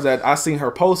up part is that I seen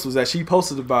her post was that she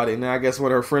posted about it, and then I guess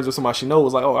one of her friends or somebody she knows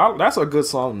was like, "Oh, that's a good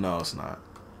song." No, it's not.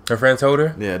 Her friend told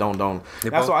her? Yeah, don't.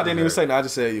 That's why I didn't even say that. I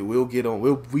just said, "We'll get on.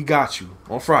 We got you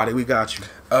on Friday. We got you."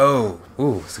 Oh,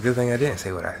 it's a good thing I didn't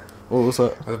say what I. Oh, what's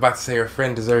up? I was about to say her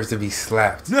friend deserves to be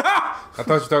slapped. I thought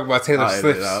you were talking about Taylor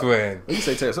Swift's friend. You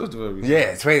say Taylor Swift deserves to be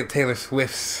slapped? Yeah, Taylor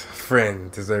Swift's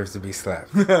friend deserves to be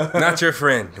slapped. Not your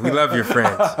friend. We love your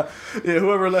friend. Yeah,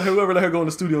 whoever let her go in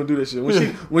the studio and do this shit.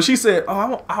 When she said,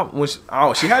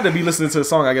 she had to be listening to the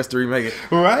song, I guess, to remake it.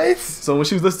 Right? So when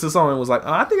she was listening to the song and was like,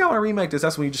 I think I want to remake this,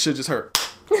 that's when you should just heard.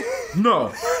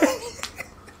 No.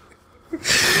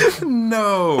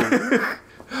 No.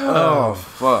 Oh,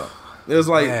 fuck. It was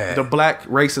like the black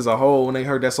race as a whole, when they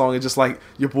heard that song, it's just like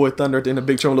your boy Thunder at the end of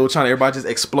Big Trouble in Little China. Everybody just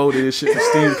exploded and shit, and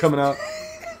steam coming out.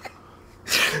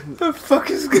 The fuck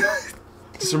is good?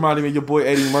 Just reminded me of your boy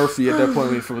Eddie Murphy at that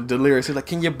point from Delirious. He's like,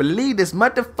 can you believe this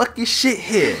motherfucking shit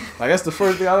here? Like, that's the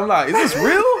first thing I'm like, is this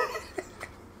real?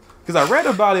 Because I read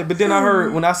about it, but then I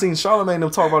heard, when I seen Charlamagne them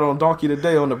talk about it on Donkey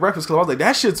Today on the Breakfast Club, I was like,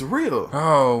 that shit's real.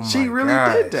 Oh, my She really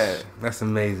did that. That's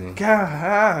amazing.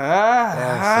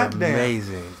 That's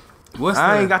amazing.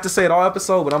 I ain't got to say it all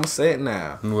episode, but I'm going to say it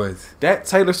now. What? That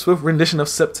Taylor Swift rendition of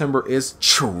September is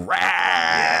trash.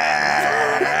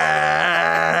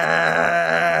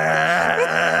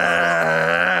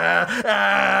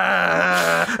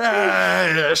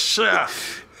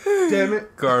 Damn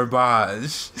it.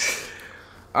 Garbage.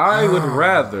 I would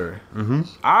rather.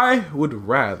 I would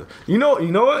rather. You know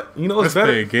what? You know what's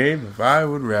better? Let's play a game if I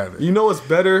would rather. You know what's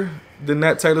better than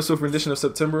that Taylor Swift rendition of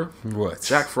September? What?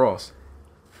 Jack Frost.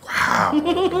 Wow.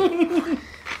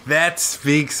 That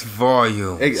speaks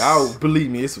volumes. Hey,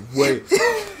 believe me, it's way.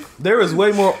 There is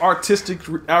way more artistry.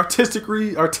 I can't talk.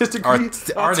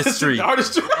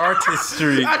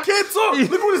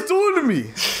 Look what it's doing to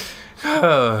me.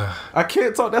 I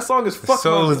can't talk. That song is fucking.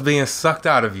 Soul is being sucked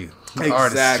out of you. Exactly.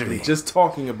 Artistry. Just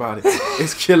talking about it,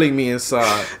 it's killing me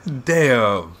inside.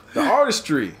 Damn. The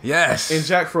artistry. Yes. In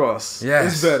Jack Frost.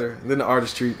 Yes. Is better than the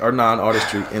artistry or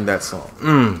non-artistry in that song.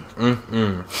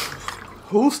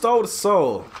 Who stole the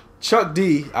soul? Chuck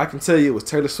D. I can tell you it was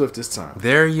Taylor Swift this time.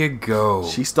 There you go.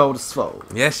 She stole the soul.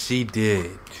 Yes, she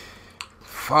did.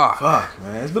 Fuck,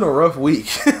 man. It's been a rough week.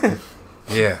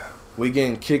 Yeah. We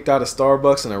getting kicked out of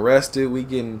Starbucks and arrested. We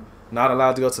getting not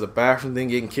allowed to go to the bathroom. Then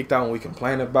getting kicked out when we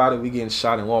complain about it. We getting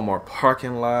shot in Walmart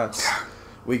parking lots.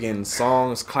 We getting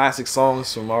classic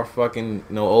songs from our fucking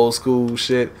old school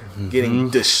shit. Getting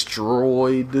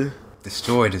destroyed.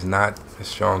 Destroyed is not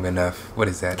strong enough. What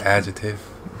is that adjective?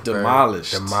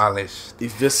 Demolished.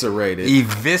 Eviscerated.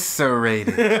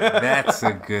 That's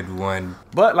a good one.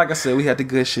 But like I said, we had the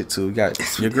good shit too. We got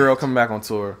your girl coming back on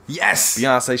tour. Yes.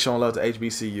 Beyonce showing love to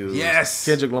HBCUs. Yes.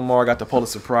 Kendrick Lamar got the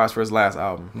Pulitzer Prize for his last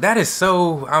album. That is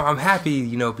so. I'm happy.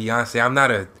 Beyonce. I'm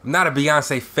not a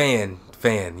Beyonce fan. But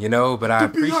I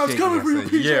appreciate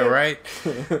Beyonce. Yeah, right.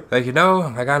 I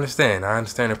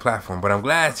understand the platform, but I'm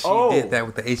glad she did that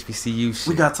with the HBCU shit.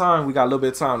 We got time. We got a little bit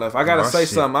of time left. I gotta say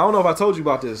something. I don't know if I told you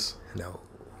about this. No.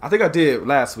 I think I did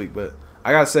last week, but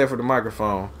I gotta say it for the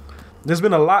microphone. There's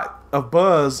been a lot of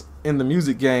buzz in the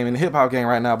music game, in the hip hop game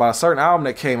right now, about a certain album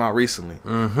that came out recently.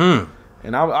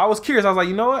 And I was curious. I was like,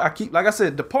 you know what? Like I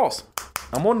said, the pulse.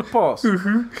 I'm on the pulse.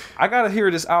 I gotta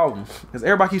hear this album because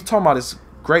everybody keeps talking about this.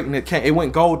 Great, and it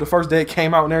went gold the first day it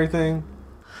came out and everything.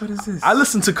 What is this? I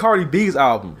listened to Cardi B's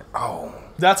album. Oh.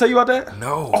 Did I tell you about that?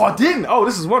 No. Oh, I didn't? Oh,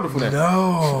 this is wonderful then.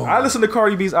 No. I listened to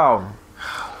Cardi B's album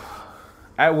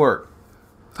at work.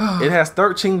 It has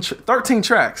 13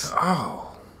 tracks.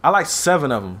 Oh. I like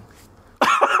 7 of them.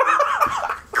 What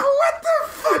the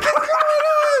fuck is going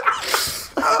on?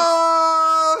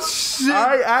 Oh, shit.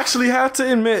 I actually have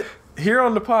to admit, here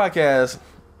on the podcast,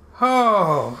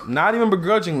 not even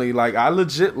begrudgingly, like I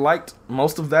legit liked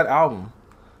most of that album.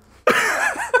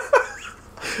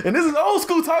 And this is old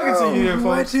school talking to you here,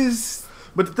 folks.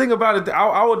 But the thing about it,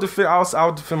 I would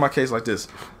defend my case like this.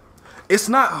 It's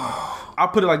not. I'll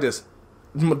put it like this: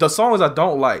 the songs I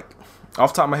don't like,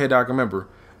 off the top of my head that I can remember,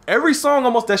 every song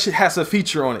almost that shit has a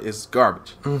feature on it is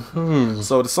garbage.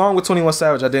 So the song with 21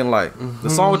 Savage I didn't like. The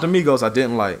song with the Migos I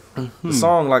didn't like. The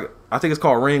song I think it's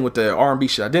called Ring with the R&B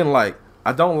shit I didn't like.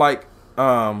 I don't like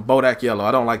Bodak Yellow.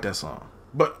 I don't like that song.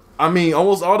 But I mean,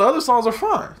 almost all the other songs are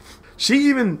fine. She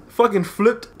even fucking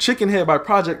flipped Chicken Head by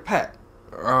Project Pat.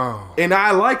 Oh. And I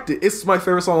liked it. It's my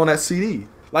favorite song on that CD.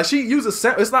 Like she uses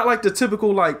it's not like the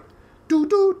typical like do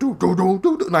do do do do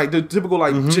do like the typical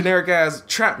like generic ass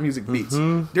trap music beats.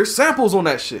 There's samples on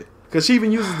that shit. Cause she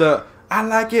even uses the I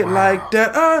like it like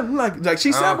that. Like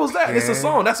she samples that. And it's a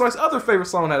song. That's why it's other favorite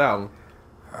song on that album.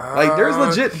 Like there's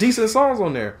legit decent songs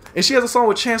on there. And she has a song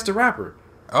with Chance the Rapper.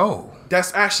 Oh.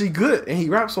 That's actually good. And he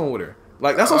raps on with her.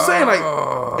 Like that's what I'm saying.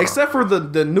 Like except for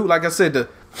the new, like I said,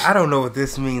 I don't know what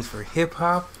this means for hip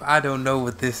hop. I don't know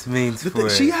what this means for.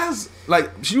 She has like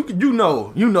you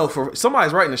know for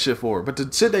somebody's writing the shit for her, but the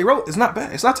shit they wrote is not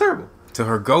bad. It's not terrible. So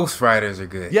her ghostwriters are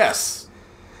good. Yes.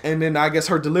 And then I guess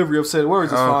her delivery of said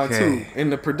words is fine too.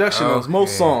 And the production of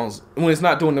most songs, when it's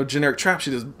not doing the generic trap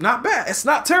shit, is not bad. It's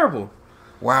not terrible.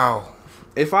 Wow.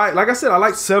 Like I said, I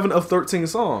like 7 of 13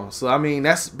 songs. So I mean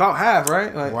that's about half,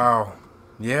 right? Like, wow.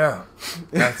 Yeah.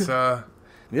 That's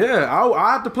yeah, I'll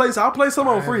have to play. I'll play some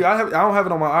on free. I don't have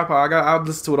it on my iPod. I'll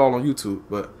listen to it all on YouTube.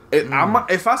 But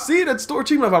if I see it at the store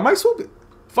cheap enough, I might swoop it.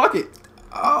 Fuck it.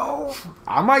 Oh,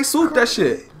 I might swoop that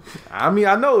shit. I mean,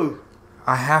 I know.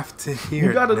 I have to hear.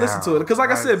 You gotta listen to it because, like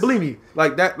I said, believe me,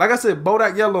 like that. Like I said,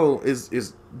 Bodak Yellow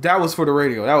is that was for the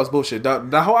radio. That was bullshit.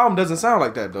 The whole album doesn't sound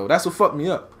like that though. That's what fucked me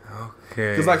up.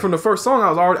 Okay. Because like from the first song,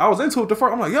 I was into it. The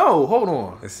first, I'm like, yo, hold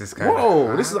on. This is kind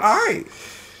of this is all right.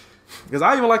 Because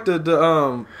I even like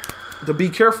the Be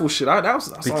Careful shit.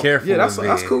 Be Careful. Yeah,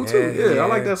 that's cool too. Yeah, I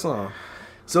like that song.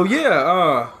 So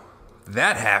yeah,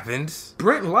 that happens.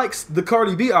 Brent likes the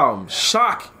Cardi B album,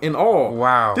 shock and all.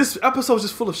 Wow. This episode's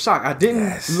just full of shock. I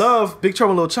didn't love Big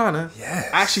Trouble in Little China. Yes.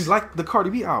 I actually liked the Cardi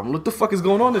B album. What the fuck is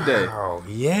going on today? Oh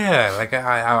yeah, like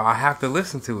I have to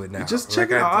listen to it now. Just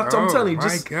check it out. I'm telling you,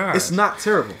 it's not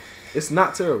terrible. It's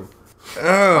not terrible.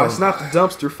 Oh. It's not the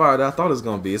dumpster fire that I thought it was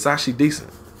gonna be. It's actually decent.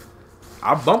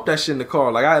 I bumped that shit in the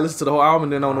car. Like I listened to the whole album,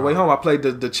 and then on the way home, I played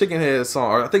the Chicken Head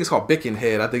song, or I think it's called Bickin'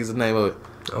 Head. I think is the name of it.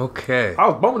 Okay. I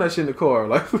was bumping that shit in the car.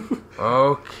 Like,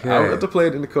 okay. I would have to play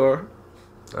it in the car.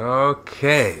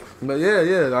 Okay. But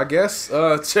yeah. I guess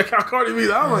check out Cardi B's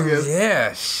album. I guess.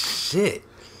 Yeah. Shit.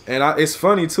 And it's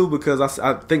funny too because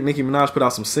I think Nicki Minaj put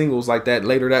out some singles like that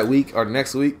later that week or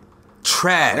next week.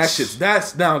 Trash.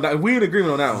 That's down. We in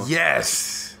agreement on that one.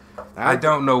 Yes. I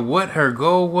don't know what her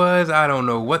goal was. I don't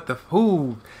know what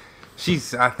who.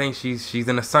 I think she's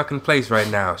in a sunken place right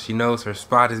now. She knows her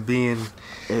spot is being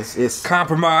it's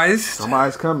compromised.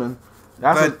 Somebody's coming.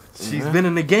 She's been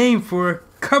in the game for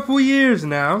couple years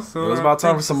now. So it was about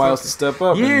time for somebody else to step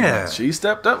up. Yeah. And she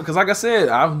stepped up because, like I said,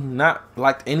 I've not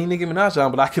liked any Nicki Minaj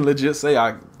album, but I can legit say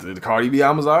the Cardi B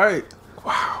album was alright.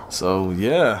 Wow. So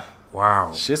yeah.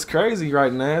 Wow. Shit's crazy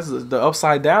right now. It's the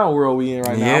upside down world we in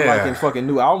right now. I'm liking fucking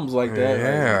new albums like that.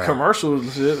 Yeah. Like, commercials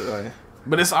and shit. Like,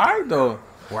 but it's alright though.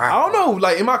 Wow. I don't know.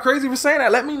 Like, am I crazy for saying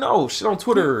that? Let me know. Shit on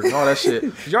Twitter and all that shit.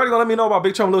 You already gonna let me know about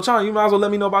Big Trouble in Little China. You might as well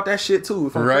let me know about that shit too.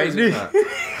 If I'm crazy or not.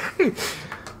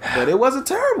 But it wasn't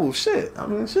terrible. Shit. I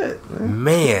mean, shit.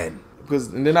 Man.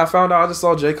 And then I found out, I just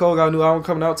saw J. Cole got a new album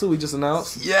coming out too. He just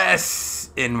announced. Yes.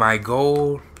 In my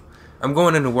goal, I'm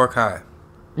going into work high.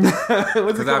 When's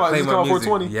it come out? Is it come out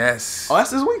 420? Yes. Oh,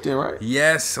 that's this weekend, right?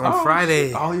 Yes, on Friday.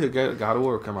 Shit. Oh, yeah, God of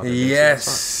War come out. Yes.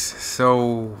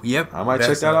 So, yep. I might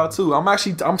check that out too.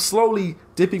 I'm slowly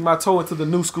dipping my toe into the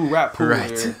new school rap pool.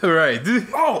 Right. Right.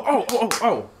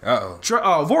 Oh. Uh-oh.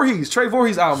 Trey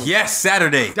Voorhees album. Yes,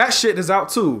 Saturday. That shit is out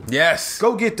too. Yes.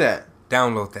 Go get that.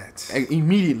 Download that.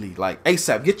 Immediately, like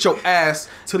ASAP. Get your ass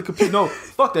to the computer. No,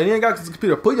 fuck that. You ain't got the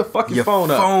computer. Put your fucking phone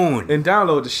up and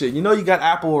download the shit. You know you got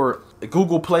Apple or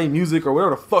Google Play Music or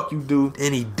whatever the fuck you do.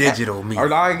 Any digital music.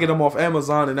 Or I can get them off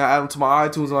Amazon and I add them to my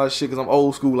iTunes and all that shit because I'm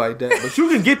old school like that. But you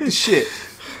can get the shit.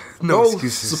 No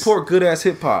excuses. Support good ass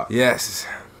hip hop. Yes.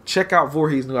 Check out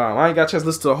Voorhees' new album. I ain't got a chance to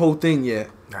listen to the whole thing yet.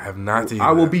 I have not.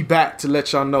 I will be back to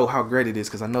let y'all know how great it is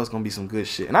because I know it's gonna be some good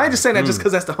shit. And I ain't just saying that just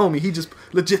because that's the homie. He just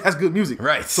legit has good music.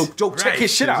 Right. So Joe, check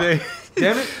his shit out.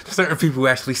 Damn it. Certain people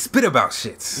actually spit about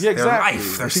shits. Yeah, exactly. Their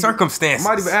life, their circumstances. I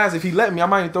might even ask if he let me. I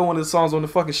might even throw one of the songs on the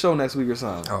fucking show next week or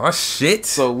something. Oh shit.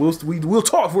 So we'll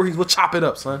talk Voorhees. We'll chop it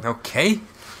up, son. Okay.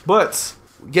 But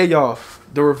we gave y'all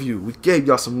the review. We gave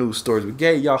y'all some news stories. We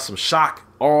gave y'all some shock,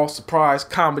 awe, surprise,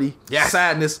 comedy,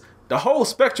 sadness. The whole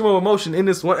spectrum of emotion in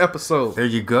this one episode. There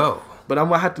you go. But I'm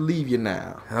gonna have to leave you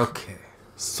now. Okay.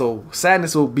 So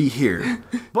sadness will be here.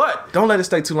 But don't let it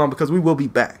stay too long because we will be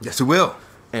back. Yes, it will.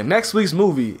 And next week's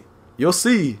movie, you'll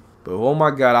see. But oh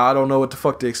my god, I don't know what the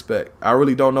fuck to expect. I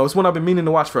really don't know. It's one I've been meaning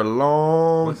to watch for a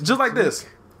long just like this.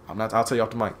 I'll tell you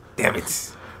off the mic. Damn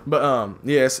it. But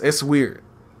yeah, it's weird.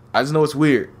 I just know it's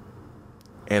weird.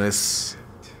 And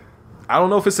I don't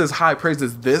know if it's as high praised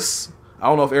as this. I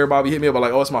don't know if everybody hit me up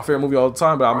like, oh, it's my favorite movie all the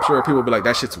time, but I'm sure people will be like,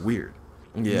 that shit's weird.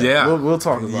 Yeah. We'll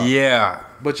talk about it. Yeah.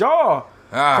 But y'all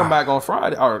come back on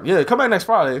Friday. Or come back next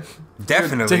Friday.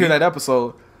 Definitely. To hear that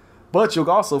episode. But you'll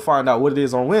also find out what it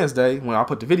is on Wednesday when I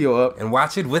put the video up. And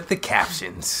watch it with the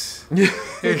captions.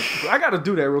 I got to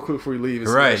do that real quick before you leave.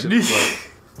 Right.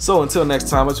 So until next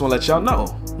time, I just want to let y'all know,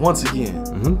 once again,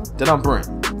 that I'm Brent.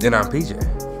 And I'm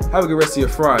PJ. Have a good rest of your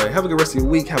Friday. Have a good rest of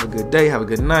your week. Have a good day. Have a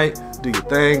good night. Do your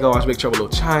thing. Go watch Big Trouble in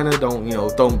Little China.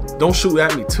 Don't shoot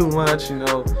at me too much.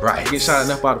 Right. Get shot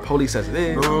enough by the police as it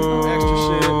is. Extra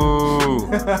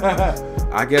shit.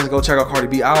 I guess go check out Cardi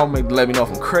B album. Maybe let me know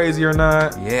if I'm crazy or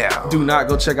not. Yeah. Do not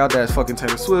go check out that fucking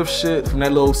Taylor Swift shit from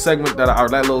that little segment that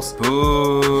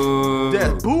boo.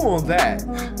 Yeah, boo on that.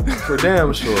 For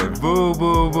damn sure. Boo.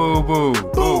 Boo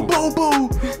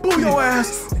your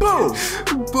ass. Boo.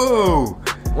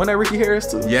 Wasn't that Ricky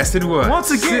Harris too? Yes, it was.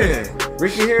 Once again,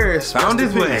 Ricky Harris found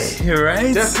his way.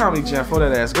 Right? Def Comedy Jam for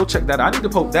that ass. Go check that out. I need to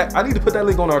put that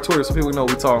link on our Twitter so people know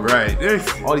we talking. Right.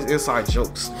 All these inside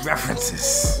jokes,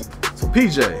 references. So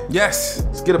PJ. Yes.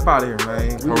 Let's get up out of here,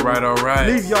 man. All right.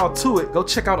 Leave y'all to it. Go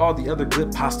check out all the other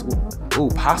good pasta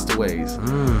ways.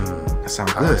 That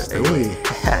sounds good.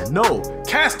 No,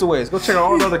 Castaways. Go check out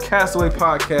all the other Castaway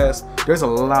podcasts. There's a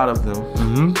lot of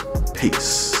them.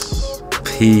 Peace.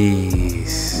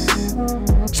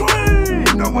 Swing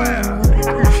nowhere.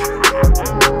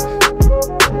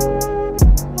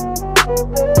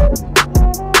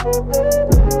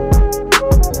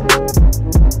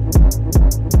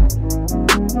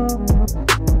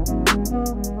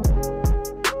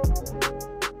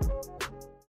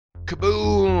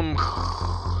 Kaboom!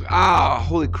 Ah,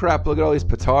 holy crap, look at all these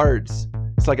petards.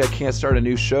 It's like I can't start a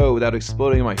new show without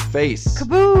exploding in my face.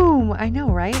 Kaboom! I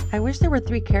know, right? I wish there were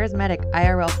 3 charismatic,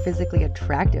 IRL physically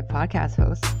attractive podcast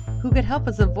hosts who could help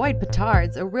us avoid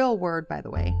petards, a real word, by the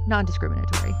way,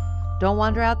 non-discriminatory. Don't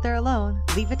wander out there alone.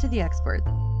 Leave it to the experts.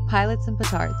 Pilots and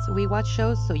petards. We watch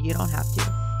shows so you don't have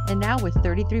to. And now with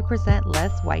 33%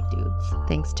 less white dudes.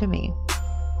 Thanks to me.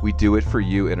 We do it for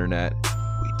you, Internet.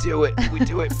 We do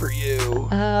it for you.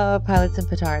 Pilots and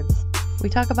petards. We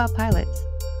talk about pilots.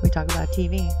 We talk about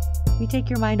TV. We take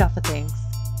your mind off of things.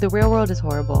 The real world is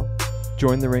horrible.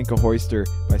 Join the rank of Hoister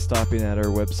by stopping at our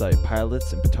website,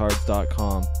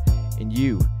 pilotsandpetards.com, and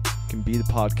you can be the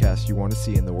podcast you want to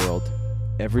see in the world.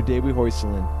 Every day we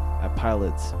hoistlin' at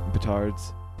Pilots and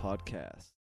Petards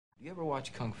Podcast. You ever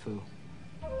watch Kung Fu?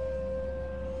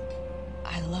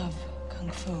 I love Kung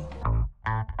Fu.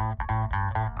 If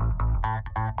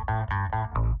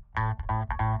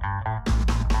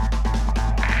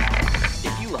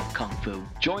you love Kung Fu,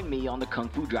 join me on the Kung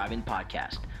Fu Drive-In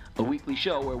podcast, a weekly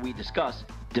show where we discuss,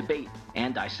 debate,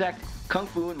 and dissect Kung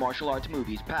Fu and martial arts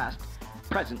movies past,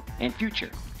 present, and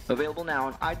future. Available now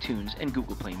on iTunes and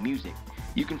Google Play Music.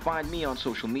 You can find me on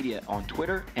social media on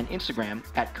Twitter and Instagram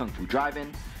at Kung Fu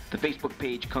Drive-In, the Facebook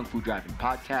page Kung Fu Drive-In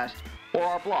Podcast, or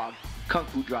our blog,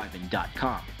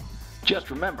 kungfudrivein.com.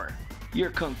 Just remember, your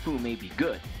Kung Fu may be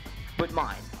good, but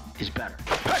mine is better.